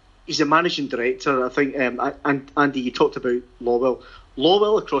Robertson, he's a managing director. I think, and Andy, you talked about Lawwell.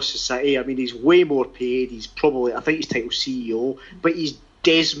 Lawwell across the city, I mean, he's way more paid. He's probably, I think he's titled CEO, but he's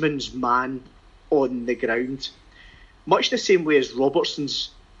Desmond's man on the ground. Much the same way as Robertson's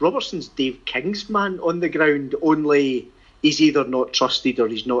Dave King's man on the ground, only he's either not trusted or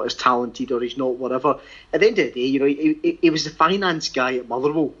he's not as talented or he's not whatever. At the end of the day, you know, he was the finance guy at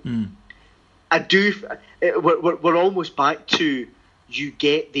Motherwell. We're almost back to, you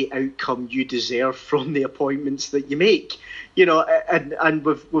get the outcome you deserve from the appointments that you make. You know, and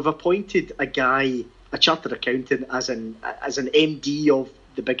we've appointed a guy, a chartered accountant, as an MD of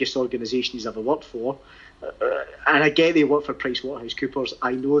the biggest organisation he's ever worked for. And I get they work for PricewaterhouseCoopers,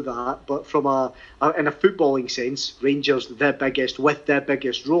 I know that, but from in a footballing sense, Rangers the biggest with the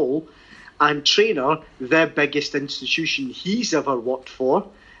biggest role, and Trainer the biggest institution he's ever worked for,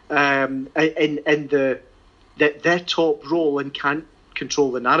 in their top role, and can't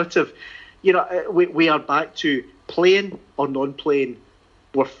control the narrative. You know, we are back to playing or non-playing.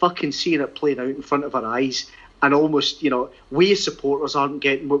 We're fucking seeing it playing out in front of our eyes, and almost, you know, we as supporters aren't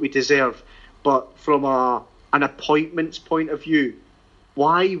getting what we deserve. But from an appointments point of view,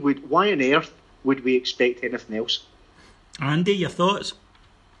 why on earth would we expect anything else? Andy, your thoughts?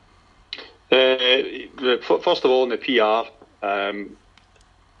 First of all, in the PR,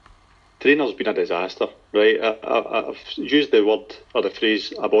 Trainer's been a disaster, right? I've used the word or the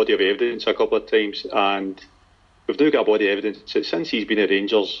phrase "a body of evidence" a couple of times, and we've now got a body of evidence that since he's been at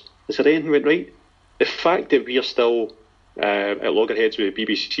Rangers, has there anything went right? The fact that we are still at loggerheads with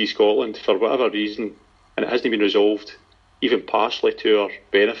BBC Scotland for whatever reason, and it hasn't been resolved even partially to our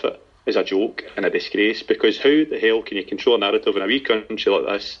benefit, is a joke and a disgrace. Because how the hell can you control a narrative in a wee country like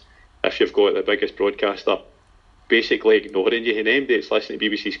this if you've got the biggest broadcaster basically ignoring you? And anybody that's listening to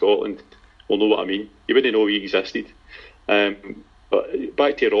BBC Scotland will know what I mean. You wouldn't know he existed. But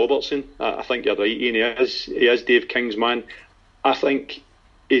back to Robertson, I think you're right, Ian. He is Dave King's man. I think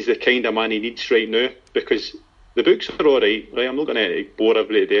he's the kind of man he needs right now, because the books are all right. I'm not going to bore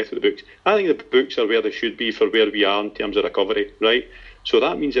everybody to death with the books. I think the books are where they should be for where we are in terms of recovery, right? So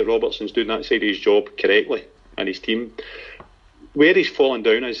that means that Robertson's doing that side of his job correctly, and his team. Where he's fallen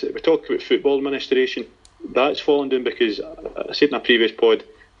down is, we talk about football administration, that's fallen down because, I said in a previous pod,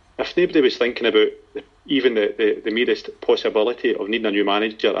 if nobody was thinking about even the merest possibility of needing a new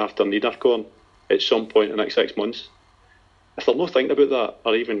manager after Niederkorn at some point in the next 6 months, if they're not thinking about that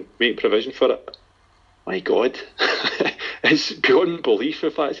or even making provision for it, my God, it's beyond belief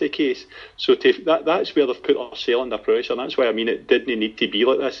if that's the case. So that's where they've put ourselves under pressure, and that's why I mean it didn't need to be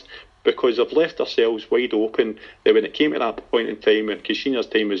like this, because they've left ourselves wide open. That when it came to that point in time, when Caixinha's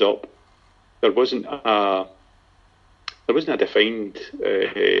time was up, there wasn't a defined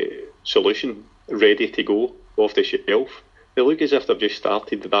solution ready to go off the shelf. They look as if they've just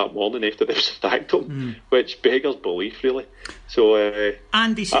started that morning after they've sacked him, which beggars belief, really. So,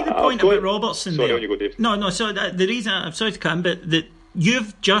 Andy, see the point about Robertson there? Sorry, on you go, Dave. No, so the reason, I'm sorry to cut in, but that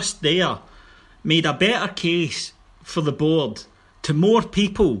you've just there made a better case for the board to more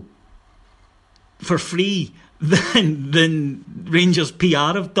people for free than Rangers PR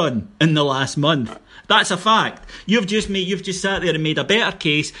have done in the last month. That's a fact. You've just sat there and made a better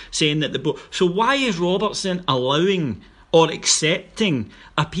case saying that the board. So why is Robertson allowing or accepting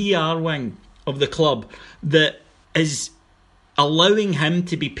a PR wing of the club that is allowing him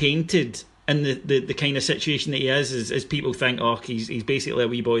to be painted in the kind of situation that he is, as people think, oh, he's basically a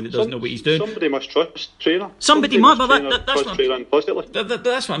wee boy that doesn't know what he's doing. Somebody must trust Trainer. Somebody must, but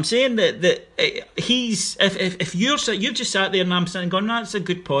that's what I'm saying. That he's if you've just sat there and I'm sitting going, that's a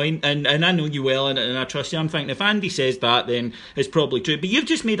good point, and I know you well, and I trust you. I'm thinking if Andy says that, then it's probably true. But you've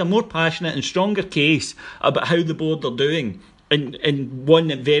just made a more passionate and stronger case about how the board are doing in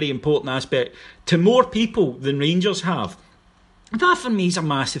one very important aspect to more people than Rangers have. That for me is a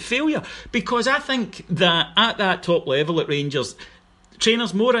massive failure, because I think that at that top level at Rangers,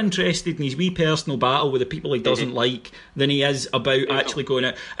 Trainer's more interested in his wee personal battle with the people he doesn't like than he is about actually going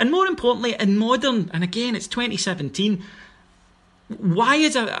out. And more importantly, in modern, and again it's 2017, why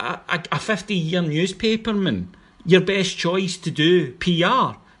is a 50-year newspaperman your best choice to do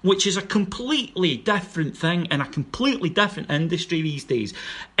PR, which is a completely different thing in a completely different industry these days?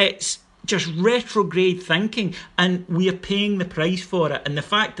 It's just retrograde thinking, and we are paying the price for it. And the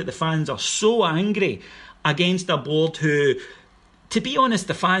fact that the fans are so angry against a board who, to be honest,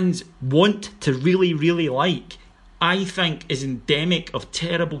 the fans want to really, really like, I think is endemic of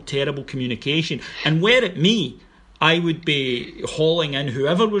terrible, terrible communication. And were it me, I would be hauling in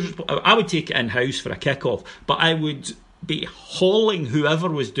whoever was. I would take it in house for a kick-off, but I would be hauling whoever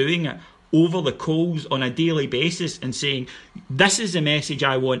was doing it over the coals on a daily basis and saying, this is the message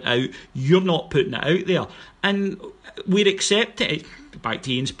I want out, you're not putting it out there. And we're accepting it. Back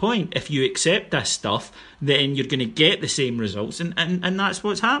to Ian's point, if you accept this stuff, then you're going to get the same results, and that's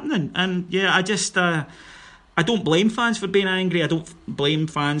what's happening. And yeah, I don't blame fans for being angry. I don't blame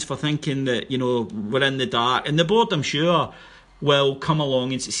fans for thinking that, we're in the dark. And the board, I'm sure, will come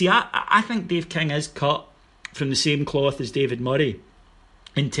along and see. I think Dave King is cut from the same cloth as David Murray,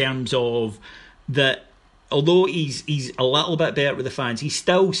 in terms of that, although he's a little bit better with the fans, he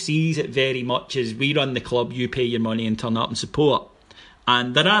still sees it very much as we run the club, you pay your money and turn up and support.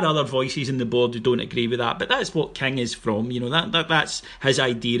 And there are other voices in the board who don't agree with that, but that's what King is from. That's his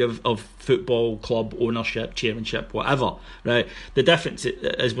idea of football club ownership, chairmanship, whatever. Right? The difference,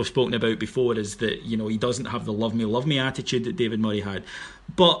 as we've spoken about before, is that he doesn't have the love me attitude that David Murray had.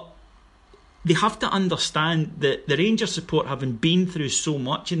 But they have to understand that the Rangers support, having been through so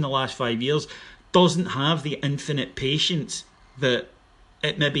much in the last 5 years, doesn't have the infinite patience that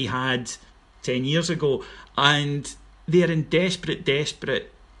it maybe had 10 years ago. And they're in desperate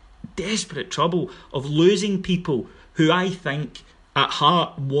trouble of losing people who I think at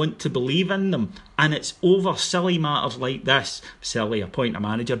heart want to believe in them. And it's over silly matters like this. Silly, appoint a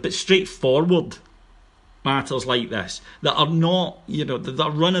manager, but straightforward matters like this that are not,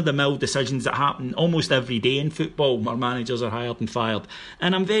 the run-of-the-mill decisions that happen almost every day in football where managers are hired and fired.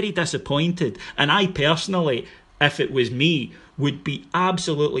 And I'm very disappointed. And I personally, if it was me, would be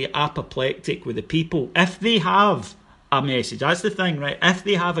absolutely apoplectic with the people. If they have a message, that's the thing, right? If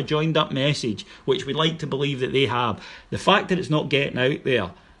they have a joined-up message, which we'd like to believe that they have, the fact that it's not getting out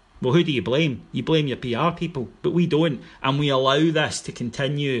there, well, who do you blame? You blame your PR people, but we don't, and we allow this to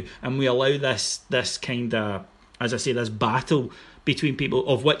continue, and we allow this kind of, as I say, this battle between people,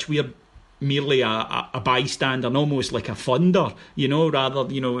 of which we are merely a bystander and almost like a funder, rather,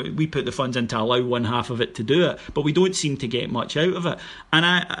 we put the funds in to allow one half of it to do it, but we don't seem to get much out of it. And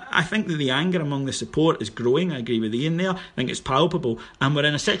I think that the anger among the support is growing. I agree with Ian there. I think it's palpable, and we're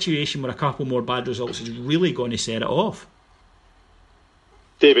in a situation where a couple more bad results is really going to set it off.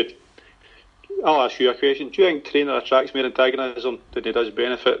 David, I'll ask you a question. Do you think Traynor attracts more antagonism than he does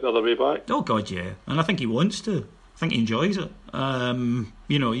benefit the other way back? Oh God, yeah. And I think he wants to. I think he enjoys it.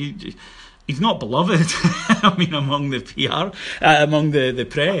 He's not beloved. Among the PR, among the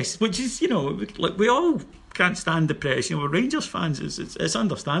press, which is, like we all can't stand the press. We're Rangers fans. It's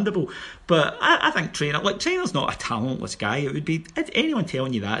understandable. But I think Traynor's not a talentless guy. It would be anyone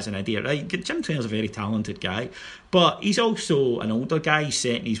telling you that is an idiot, right? Jim Traynor's a very talented guy, but he's also an older guy. He's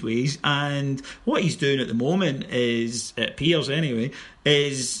set in his ways, and what he's doing at the moment is, it appears anyway,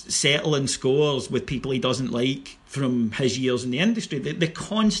 is settling scores with people he doesn't like from his years in the industry. The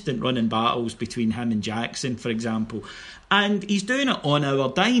constant running battles between him and Jackson, for example, and he's doing it on our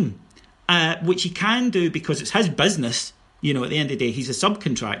dime. Which he can do because it's his business. At the end of the day, he's a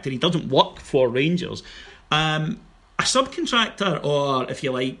subcontractor. He doesn't work for Rangers. A subcontractor, or if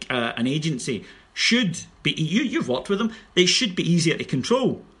you like, an agency, should be, you've worked with them, they should be easier to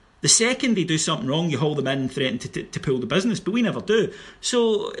control. The second they do something wrong, you haul them in and threaten to pull the business, but we never do.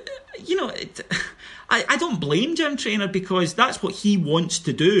 So, I don't blame Jim Traynor, because that's what he wants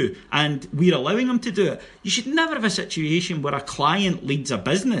to do, and we're allowing him to do it. You should never have a situation where a client leads a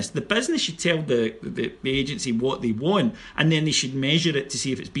business. The business should tell the agency what they want, and then they should measure it to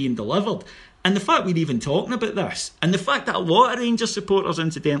see if it's being delivered. And the fact we're even talking about this, and the fact that a lot of Rangers supporters,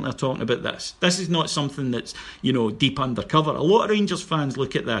 incidentally, are talking about this is not something that's, deep undercover. A lot of Rangers fans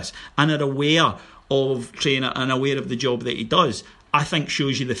look at this and are aware of Traynor and aware of the job that he does. I think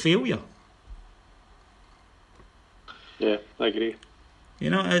shows you the failure. Yeah, I agree.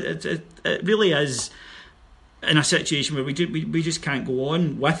 It really is in a situation where we just can't go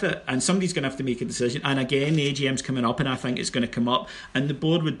on with it, and somebody's going to have to make a decision. And again, the AGM's coming up, and I think it's going to come up, and the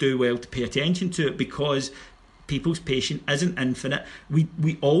board would do well to pay attention to it, because people's patience isn't infinite.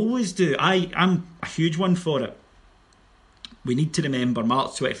 We always do. I'm a huge one for it. We need to remember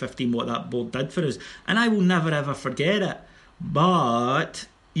March 2015, what that board did for us, and I will never ever forget it. But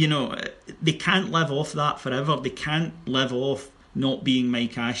they can't live off that forever. They can't live off not being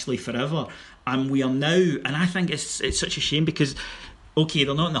Mike Ashley forever. And we are now, and I think it's such a shame, because, okay,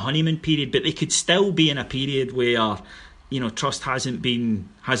 they're not in the honeymoon period, but they could still be in a period where, trust hasn't been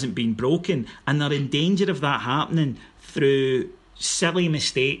broken, and they're in danger of that happening through silly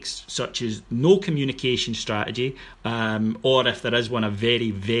mistakes such as no communication strategy, or if there is one, a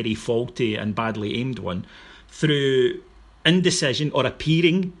very, very faulty and badly aimed one, through indecision or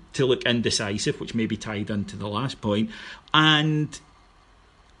appearing to look indecisive, which may be tied into the last point. And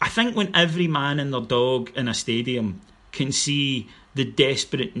I think when every man and their dog in a stadium can see the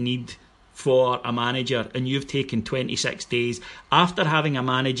desperate need for a manager, and you've taken 26 days after having a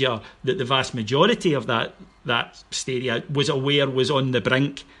manager that the vast majority of that stadium was aware was on the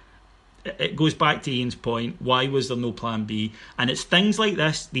brink. It goes back to Ian's point, why was there no plan B? And it's things like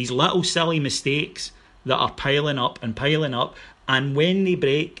this, these little silly mistakes that are piling up, and when they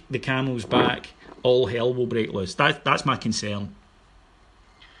break the camel's back, all hell will break loose. That's my concern.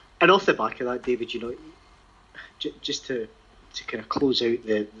 And off the back of that, David, just to kind of close out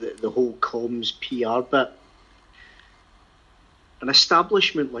the whole comms PR bit, an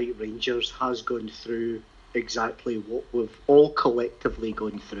establishment like Rangers has gone through exactly what we've all collectively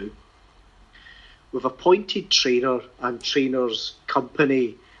gone through. We've appointed trainer and trainer's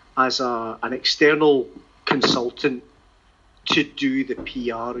company as an external consultant to do the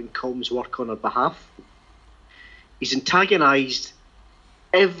PR and comms work on our behalf. He's antagonised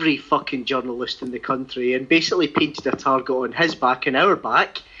every fucking journalist in the country and basically painted a target on his back and our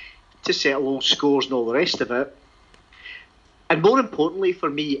back to settle all scores and all the rest of it. And more importantly for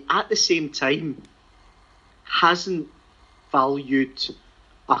me, at the same time, hasn't valued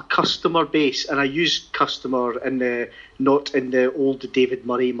a customer base, and I use customer not in the old David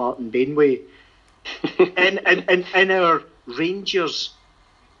Murray, Martin Bain way. in our Rangers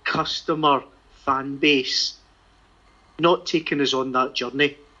customer fan base, not taking us on that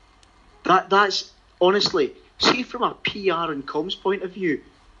journey. That's honestly, see, from a PR and comms point of view,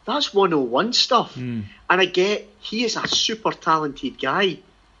 that's 101 stuff. And I get he is a super talented guy,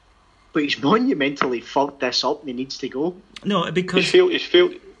 but he's monumentally fucked this up and he needs to go. No, because he's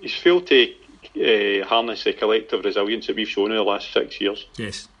failed to harness the collective resilience that we've shown in the last 6 years.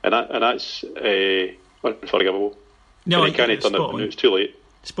 Yes, and that's unforgivable. No, he can't turn it. It's too late.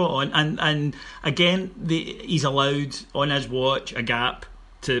 Spot on, and again, he's allowed on his watch a gap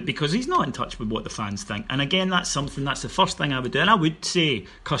because he's not in touch with what the fans think. And again, that's the first thing I would do. And I would say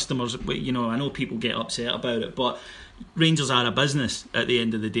customers, I know people get upset about it, but Rangers are a business at the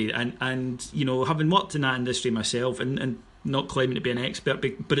end of the day. And having worked in that industry myself and not claiming to be an expert,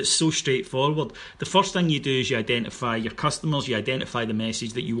 but it's so straightforward. The first thing you do is you identify your customers, you identify the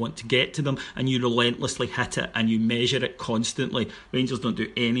message that you want to get to them, and you relentlessly hit it and you measure it constantly. Rangers don't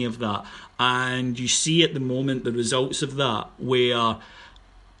do any of that. And you see at the moment the results of that, where,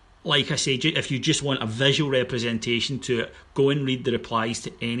 like I say, if you just want a visual representation to it, go and read the replies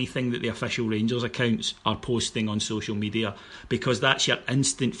to anything that the official Rangers accounts are posting on social media, because that's your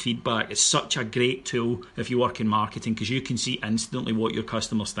instant feedback. It's such a great tool if you work in marketing, because you can see instantly what your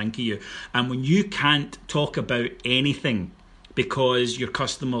customers think of you. And when you can't talk about anything because your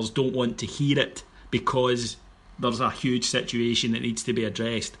customers don't want to hear it because there's a huge situation that needs to be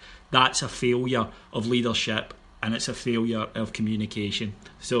addressed, that's a failure of leadership. And it's a failure of communication.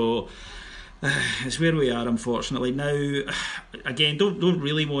 So it's where we are, unfortunately. Now, again, don't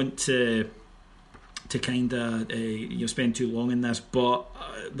really want to kind of spend too long in this, but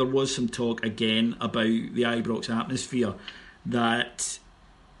there was some talk again about the Ibrox atmosphere, that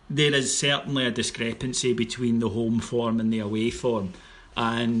there is certainly a discrepancy between the home form and the away form,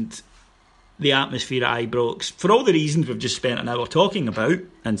 and the atmosphere at Ibrox, for all the reasons we've just spent an hour talking about,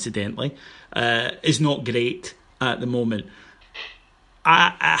 incidentally, is not great at the moment.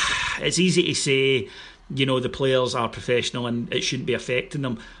 It's easy to say, the players are professional and it shouldn't be affecting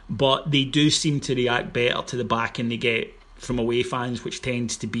them, but they do seem to react better to the backing they get from away fans, which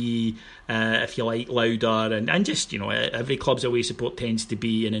tends to be, if you like, louder, and just, every club's away support tends to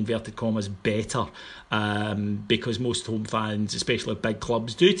be, in inverted commas, better, because most home fans, especially big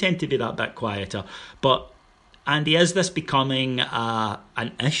clubs, do tend to be that bit quieter. But Andy, is this becoming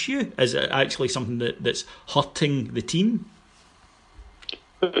an issue? Is it actually something that's hurting the team?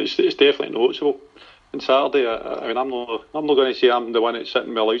 It's definitely noticeable. On Saturday, I'm not going to say I'm the one that's sitting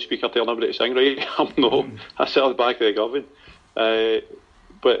with a loudspeaker telling everybody to sing, right? I'm not. I sit at the back of the Govan.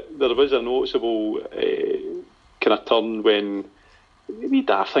 But there was a noticeable kind of turn when maybe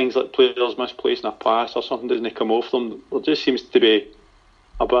daft things like players misplacing a pass or something doesn't come off them. There just seems to be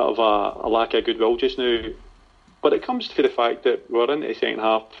a bit of a lack of goodwill just now. But it comes to the fact that we're into the second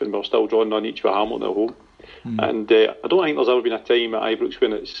half and we're still drawing on each with Hamilton at home. And I don't think there's ever been a time at Ibrox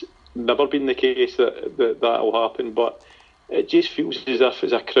when it's never been the case that will happen. But it just feels as if,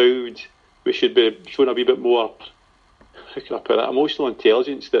 as a crowd, we should be showing a wee bit more, how can I put it, emotional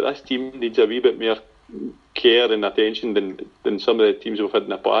intelligence, that this team needs a wee bit more care and attention than some of the teams we've had in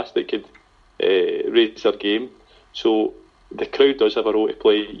the past that could raise their game. So the crowd does have a role to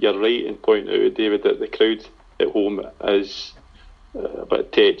play. You're right in pointing out, David, that the crowd at home is a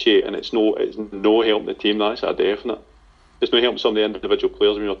bit tetchy, and it's no helping the team. That's a definite. It's no helping some of the individual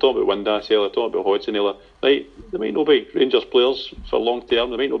players. I mean, we're talking about Windass earlier, talking about Hodgson earlier. Right, they might not be Rangers players for long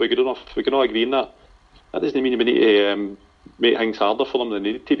term. They might not be good enough. We can all agree on that. That doesn't mean we need to make things harder for them than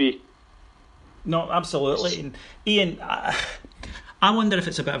they need to be. No, absolutely. And Ian, I wonder if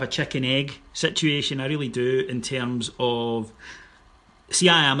it's a bit of a chicken egg situation. I really do, in terms of. See,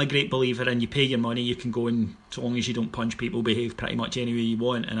 I am a great believer in you pay your money, you can go and, so long as you don't punch people, behave pretty much any way you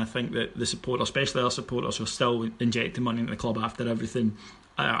want. And I think that the supporters, especially our supporters, who are still injecting money into the club after everything,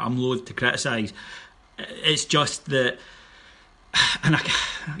 I'm loath to criticise. It's just that, and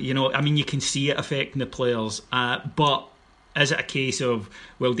you can see it affecting the players, but is it a case of,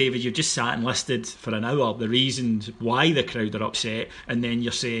 well, David, you've just sat and listed for an hour the reasons why the crowd are upset, and then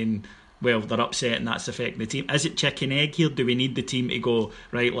you're saying, well, they're upset and that's affecting the team. Is it chicken egg here? Do we need the team to go,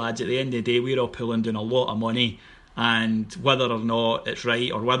 right, lads, at the end of the day, we're all pulling down a lot of money, and whether or not it's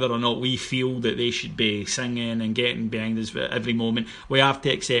right, or whether or not we feel that they should be singing and getting behind us at every moment, we have to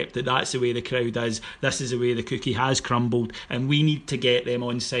accept that that's the way the crowd is, this is the way the cookie has crumbled, and we need to get them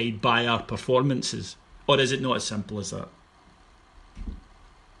on side by our performances? Or is it not as simple as that?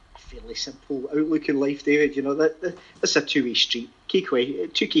 Fairly simple outlook in life, David. That's a two-way street.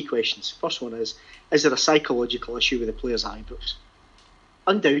 Two key questions. First one is there a psychological issue with the players at Ibrox?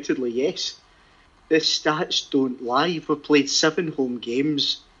 Undoubtedly, yes. The stats don't lie. We've played 7 home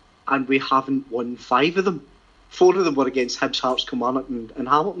games and we haven't won 5 of them. 4 of them were against Hibs, Hearts, Kilmarnock and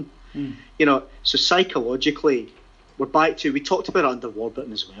Hamilton. So psychologically, we're back to, we talked about it under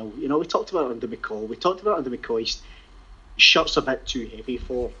Warburton as well. We talked about it under McCall. We talked about it under McCoist. Shirt's a bit too heavy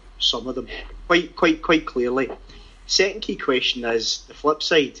for some of them, quite clearly. Second key question is the flip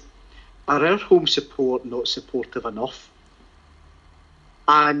side. Are our home support not supportive enough?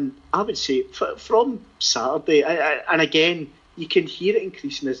 And I would say from Saturday, and again, you can hear it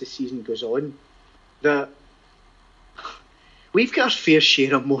increasing as the season goes on, that we've got our fair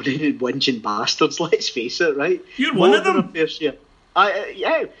share of moaning and whinging bastards, let's face it, right? You're one of them. Our fair share.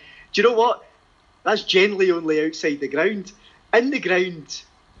 Yeah. Do you know what? That's generally only outside the ground. In the ground,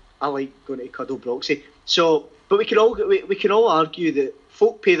 I like going to cuddle Broxy. So, but we can all argue that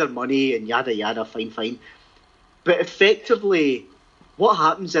folk pay their money and yada yada, fine. But effectively, what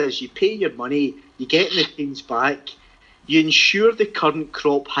happens is you pay your money, you get the teams back, you ensure the current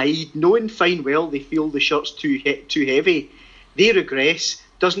crop hide, knowing fine well they feel the shirt's too heavy. They regress,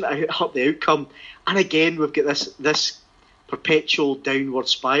 doesn't hurt the outcome, and again we've got this perpetual downward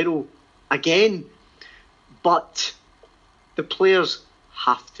spiral again. But the players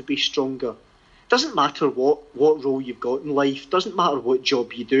have to be stronger. Doesn't matter what role you've got in life, doesn't matter what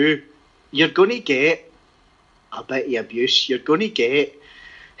job you do, you're going to get a bit of abuse, you're going to get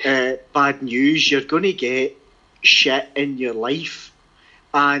bad news, you're going to get shit in your life,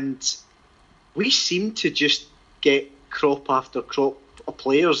 and we seem to just get crop after crop of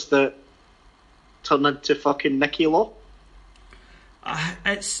players that turn into fucking Nicky Law.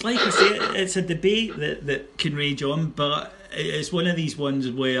 It's like I say, it's a debate that can rage on, but it's one of these ones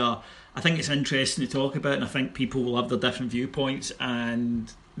where I think it's interesting to talk about, and I think people will have their different viewpoints,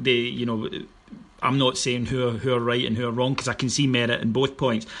 and I'm not saying who are right and who are wrong, because I can see merit in both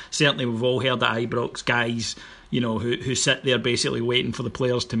points. Certainly we've all heard at Ibrox guys who sit there basically waiting for the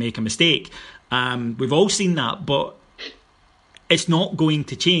players to make a mistake. We've all seen that, but it's not going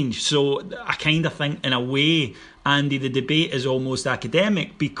to change. So I kind of think, in a way, Andy, the debate is almost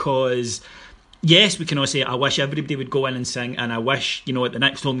academic, because yes, we can all say, I wish everybody would go in and sing, and I wish, at the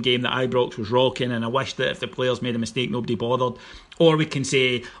next home game that Ibrox was rocking, and I wish that if the players made a mistake, nobody bothered. Or we can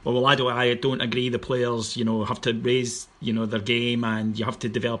say, I don't agree, the players, have to raise, their game, and you have to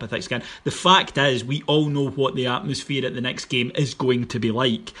develop a thick skin. The fact is, we all know what the atmosphere at the next game is going to be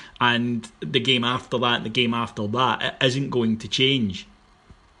like, and the game after that, the game after that, it isn't going to change.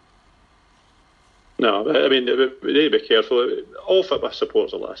 No, I mean, we need to be careful. All football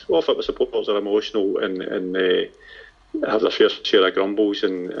supporters are less. All football supporters are emotional and have their fair share of grumbles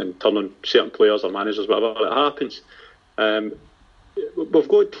and turn on certain players or managers, whatever. It happens. We've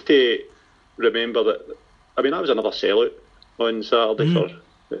got to remember that, I mean, that was another sellout on Saturday for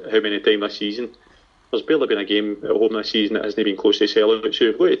how many times this season. There's barely been a game at home this season that hasn't been close to sellout, so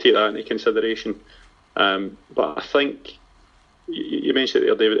we've got to take that into consideration. But I think, you mentioned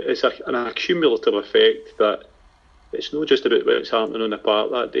it there, David, it's an accumulative effect, that it's not just about what's happening on the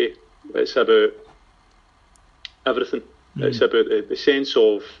park that day, it's about everything. It's about the sense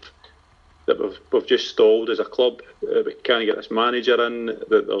of that we've just stalled as a club, we can't get this manager in,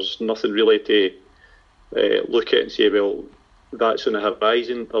 that there's nothing really to look at and say, well, that's on the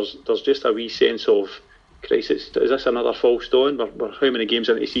horizon. There's just a wee sense of Christ, is this another false dawn? We're how many games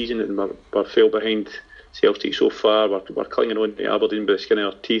into the season and we're fell behind Celtic so far. We're clinging on to Aberdeen by the skin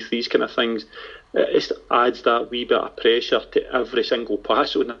of our teeth. These kind of things. It just adds that wee bit of pressure to every single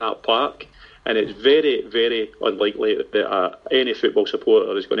pass on that park. And it's very, very unlikely that any football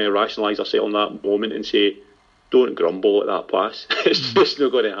supporter is going to rationalise themselves in that moment and say, don't grumble at that pass. It's just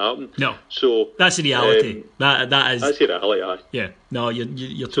not going to happen. No. So that's the reality. That is. That's the reality. Aye. Yeah. No,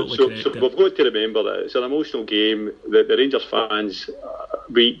 you're totally correct. So we've got to remember that it's an emotional game. The Rangers fans,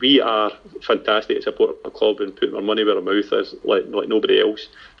 we are fantastic to support our club and putting our money where our mouth is, like nobody else.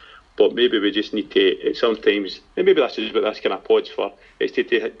 But maybe we just need to sometimes, and maybe that's just what this kind of pod's for, is to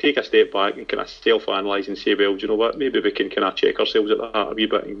take a step back and kind of self-analyse and say, well, do you know what, maybe we can kind of check ourselves at that a wee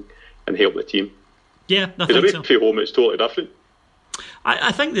bit and help the team. Yeah, I think so. Because away from home, it's totally different.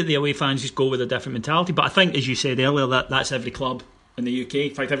 I think that the away fans just go with a different mentality, but I think, as you said earlier, that's every club in the UK,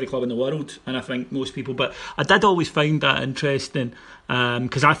 in fact every club in the world, and I think most people. But I did always find that interesting,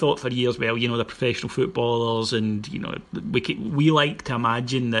 because I thought for years, well, you know, the professional footballers, and you know, we like to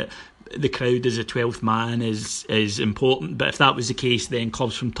imagine that the crowd as a 12th man is important, but if that was the case, then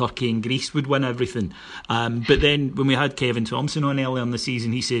clubs from Turkey and Greece would win everything. But then when we had Kevin Thompson on earlier in the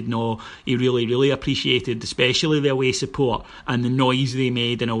season, he said no, he really appreciated especially the away support and the noise they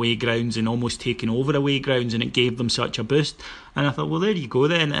made in away grounds and almost taking over away grounds, and it gave them such a boost. And I thought, well, there you go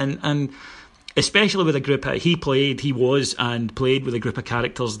then. And especially with a group he played with a group of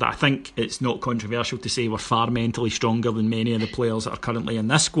characters that I think it's not controversial to say were far mentally stronger than many of the players that are currently in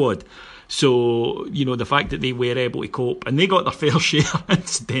this squad. So, you know, the fact that they were able to cope, and they got their fair share,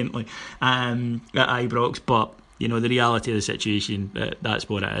 incidentally, at Ibrox, but you know, the reality of the situation, that's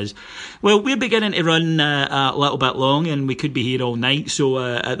what it is. Well, we're beginning to run a little bit long, and we could be here all night, so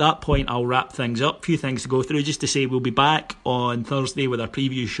at that point I'll wrap things up. A few things to go through, just to say we'll be back on Thursday with our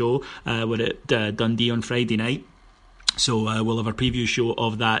preview show. We're at Dundee on Friday night, so we'll have a preview show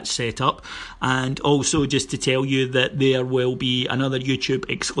of that set up. And also just to tell you that there will be another YouTube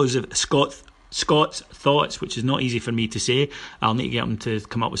exclusive Scott's Thoughts, which is not easy for me to say. I'll need to get him to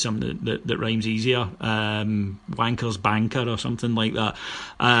come up with something that rhymes easier. Wanker's Banker or something like that,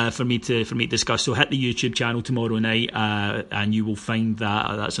 for me to discuss. So hit the YouTube channel tomorrow night, and you will find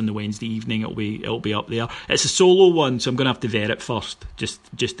that. That's on the Wednesday evening. It'll be up there. It's a solo one, so I'm going to have to vet it first,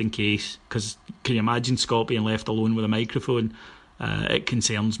 just in case. Because can you imagine Scott being left alone with a microphone? It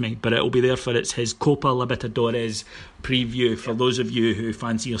concerns me, but it'll be there for his Copa Libertadores preview for those of you who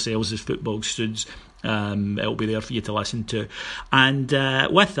fancy yourselves as football studs. It'll be there for you to listen to. And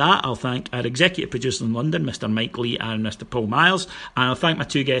with that, I'll thank our executive producer in London, Mr. Mike Lee and Mr. Paul Miles, and I'll thank my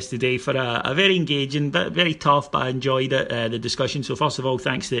two guests today for a very engaging but very tough, but I enjoyed it, the discussion. So first of all,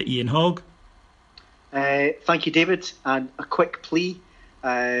 thanks to Ian Hogg. Thank you, David, and a quick plea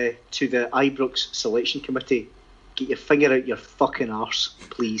to the Ibrox selection committee: get your finger out your fucking arse,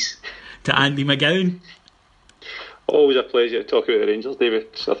 please. To Andy McGowan. Always a pleasure to talk about the Rangers, David,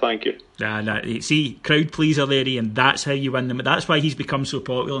 so thank you. See, crowd pleaser there, Ian. That's how you win them. That's why he's become so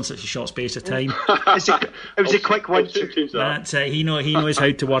popular in such a short space of time. It was a quick one. That's it. He knows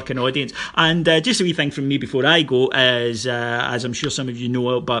how to work an audience. And just a wee thing from me before I go is, as I'm sure some of you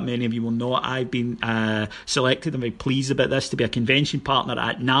know, but many of you will not, I've been selected, I'm very pleased about this, to be a convention partner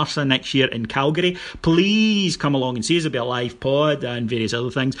at NARSA next year in Calgary. Please come along and see us. There'll be a live pod and various other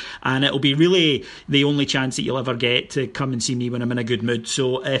things, and it'll be really the only chance that you'll ever get to come and see me when I'm in a good mood.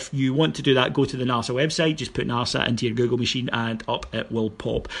 So if you want to do that, go to the NARSA website, just put NARSA into your Google machine and up it will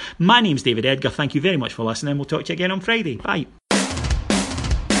pop. My name's David Edgar. Thank you very much for listening. We'll talk to you again on Friday. Bye.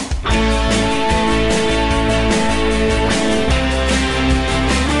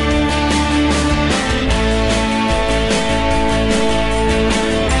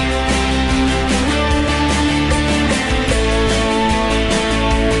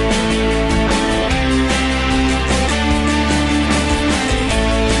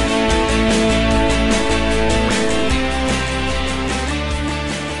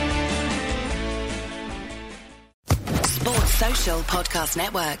 Podcast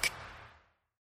Network.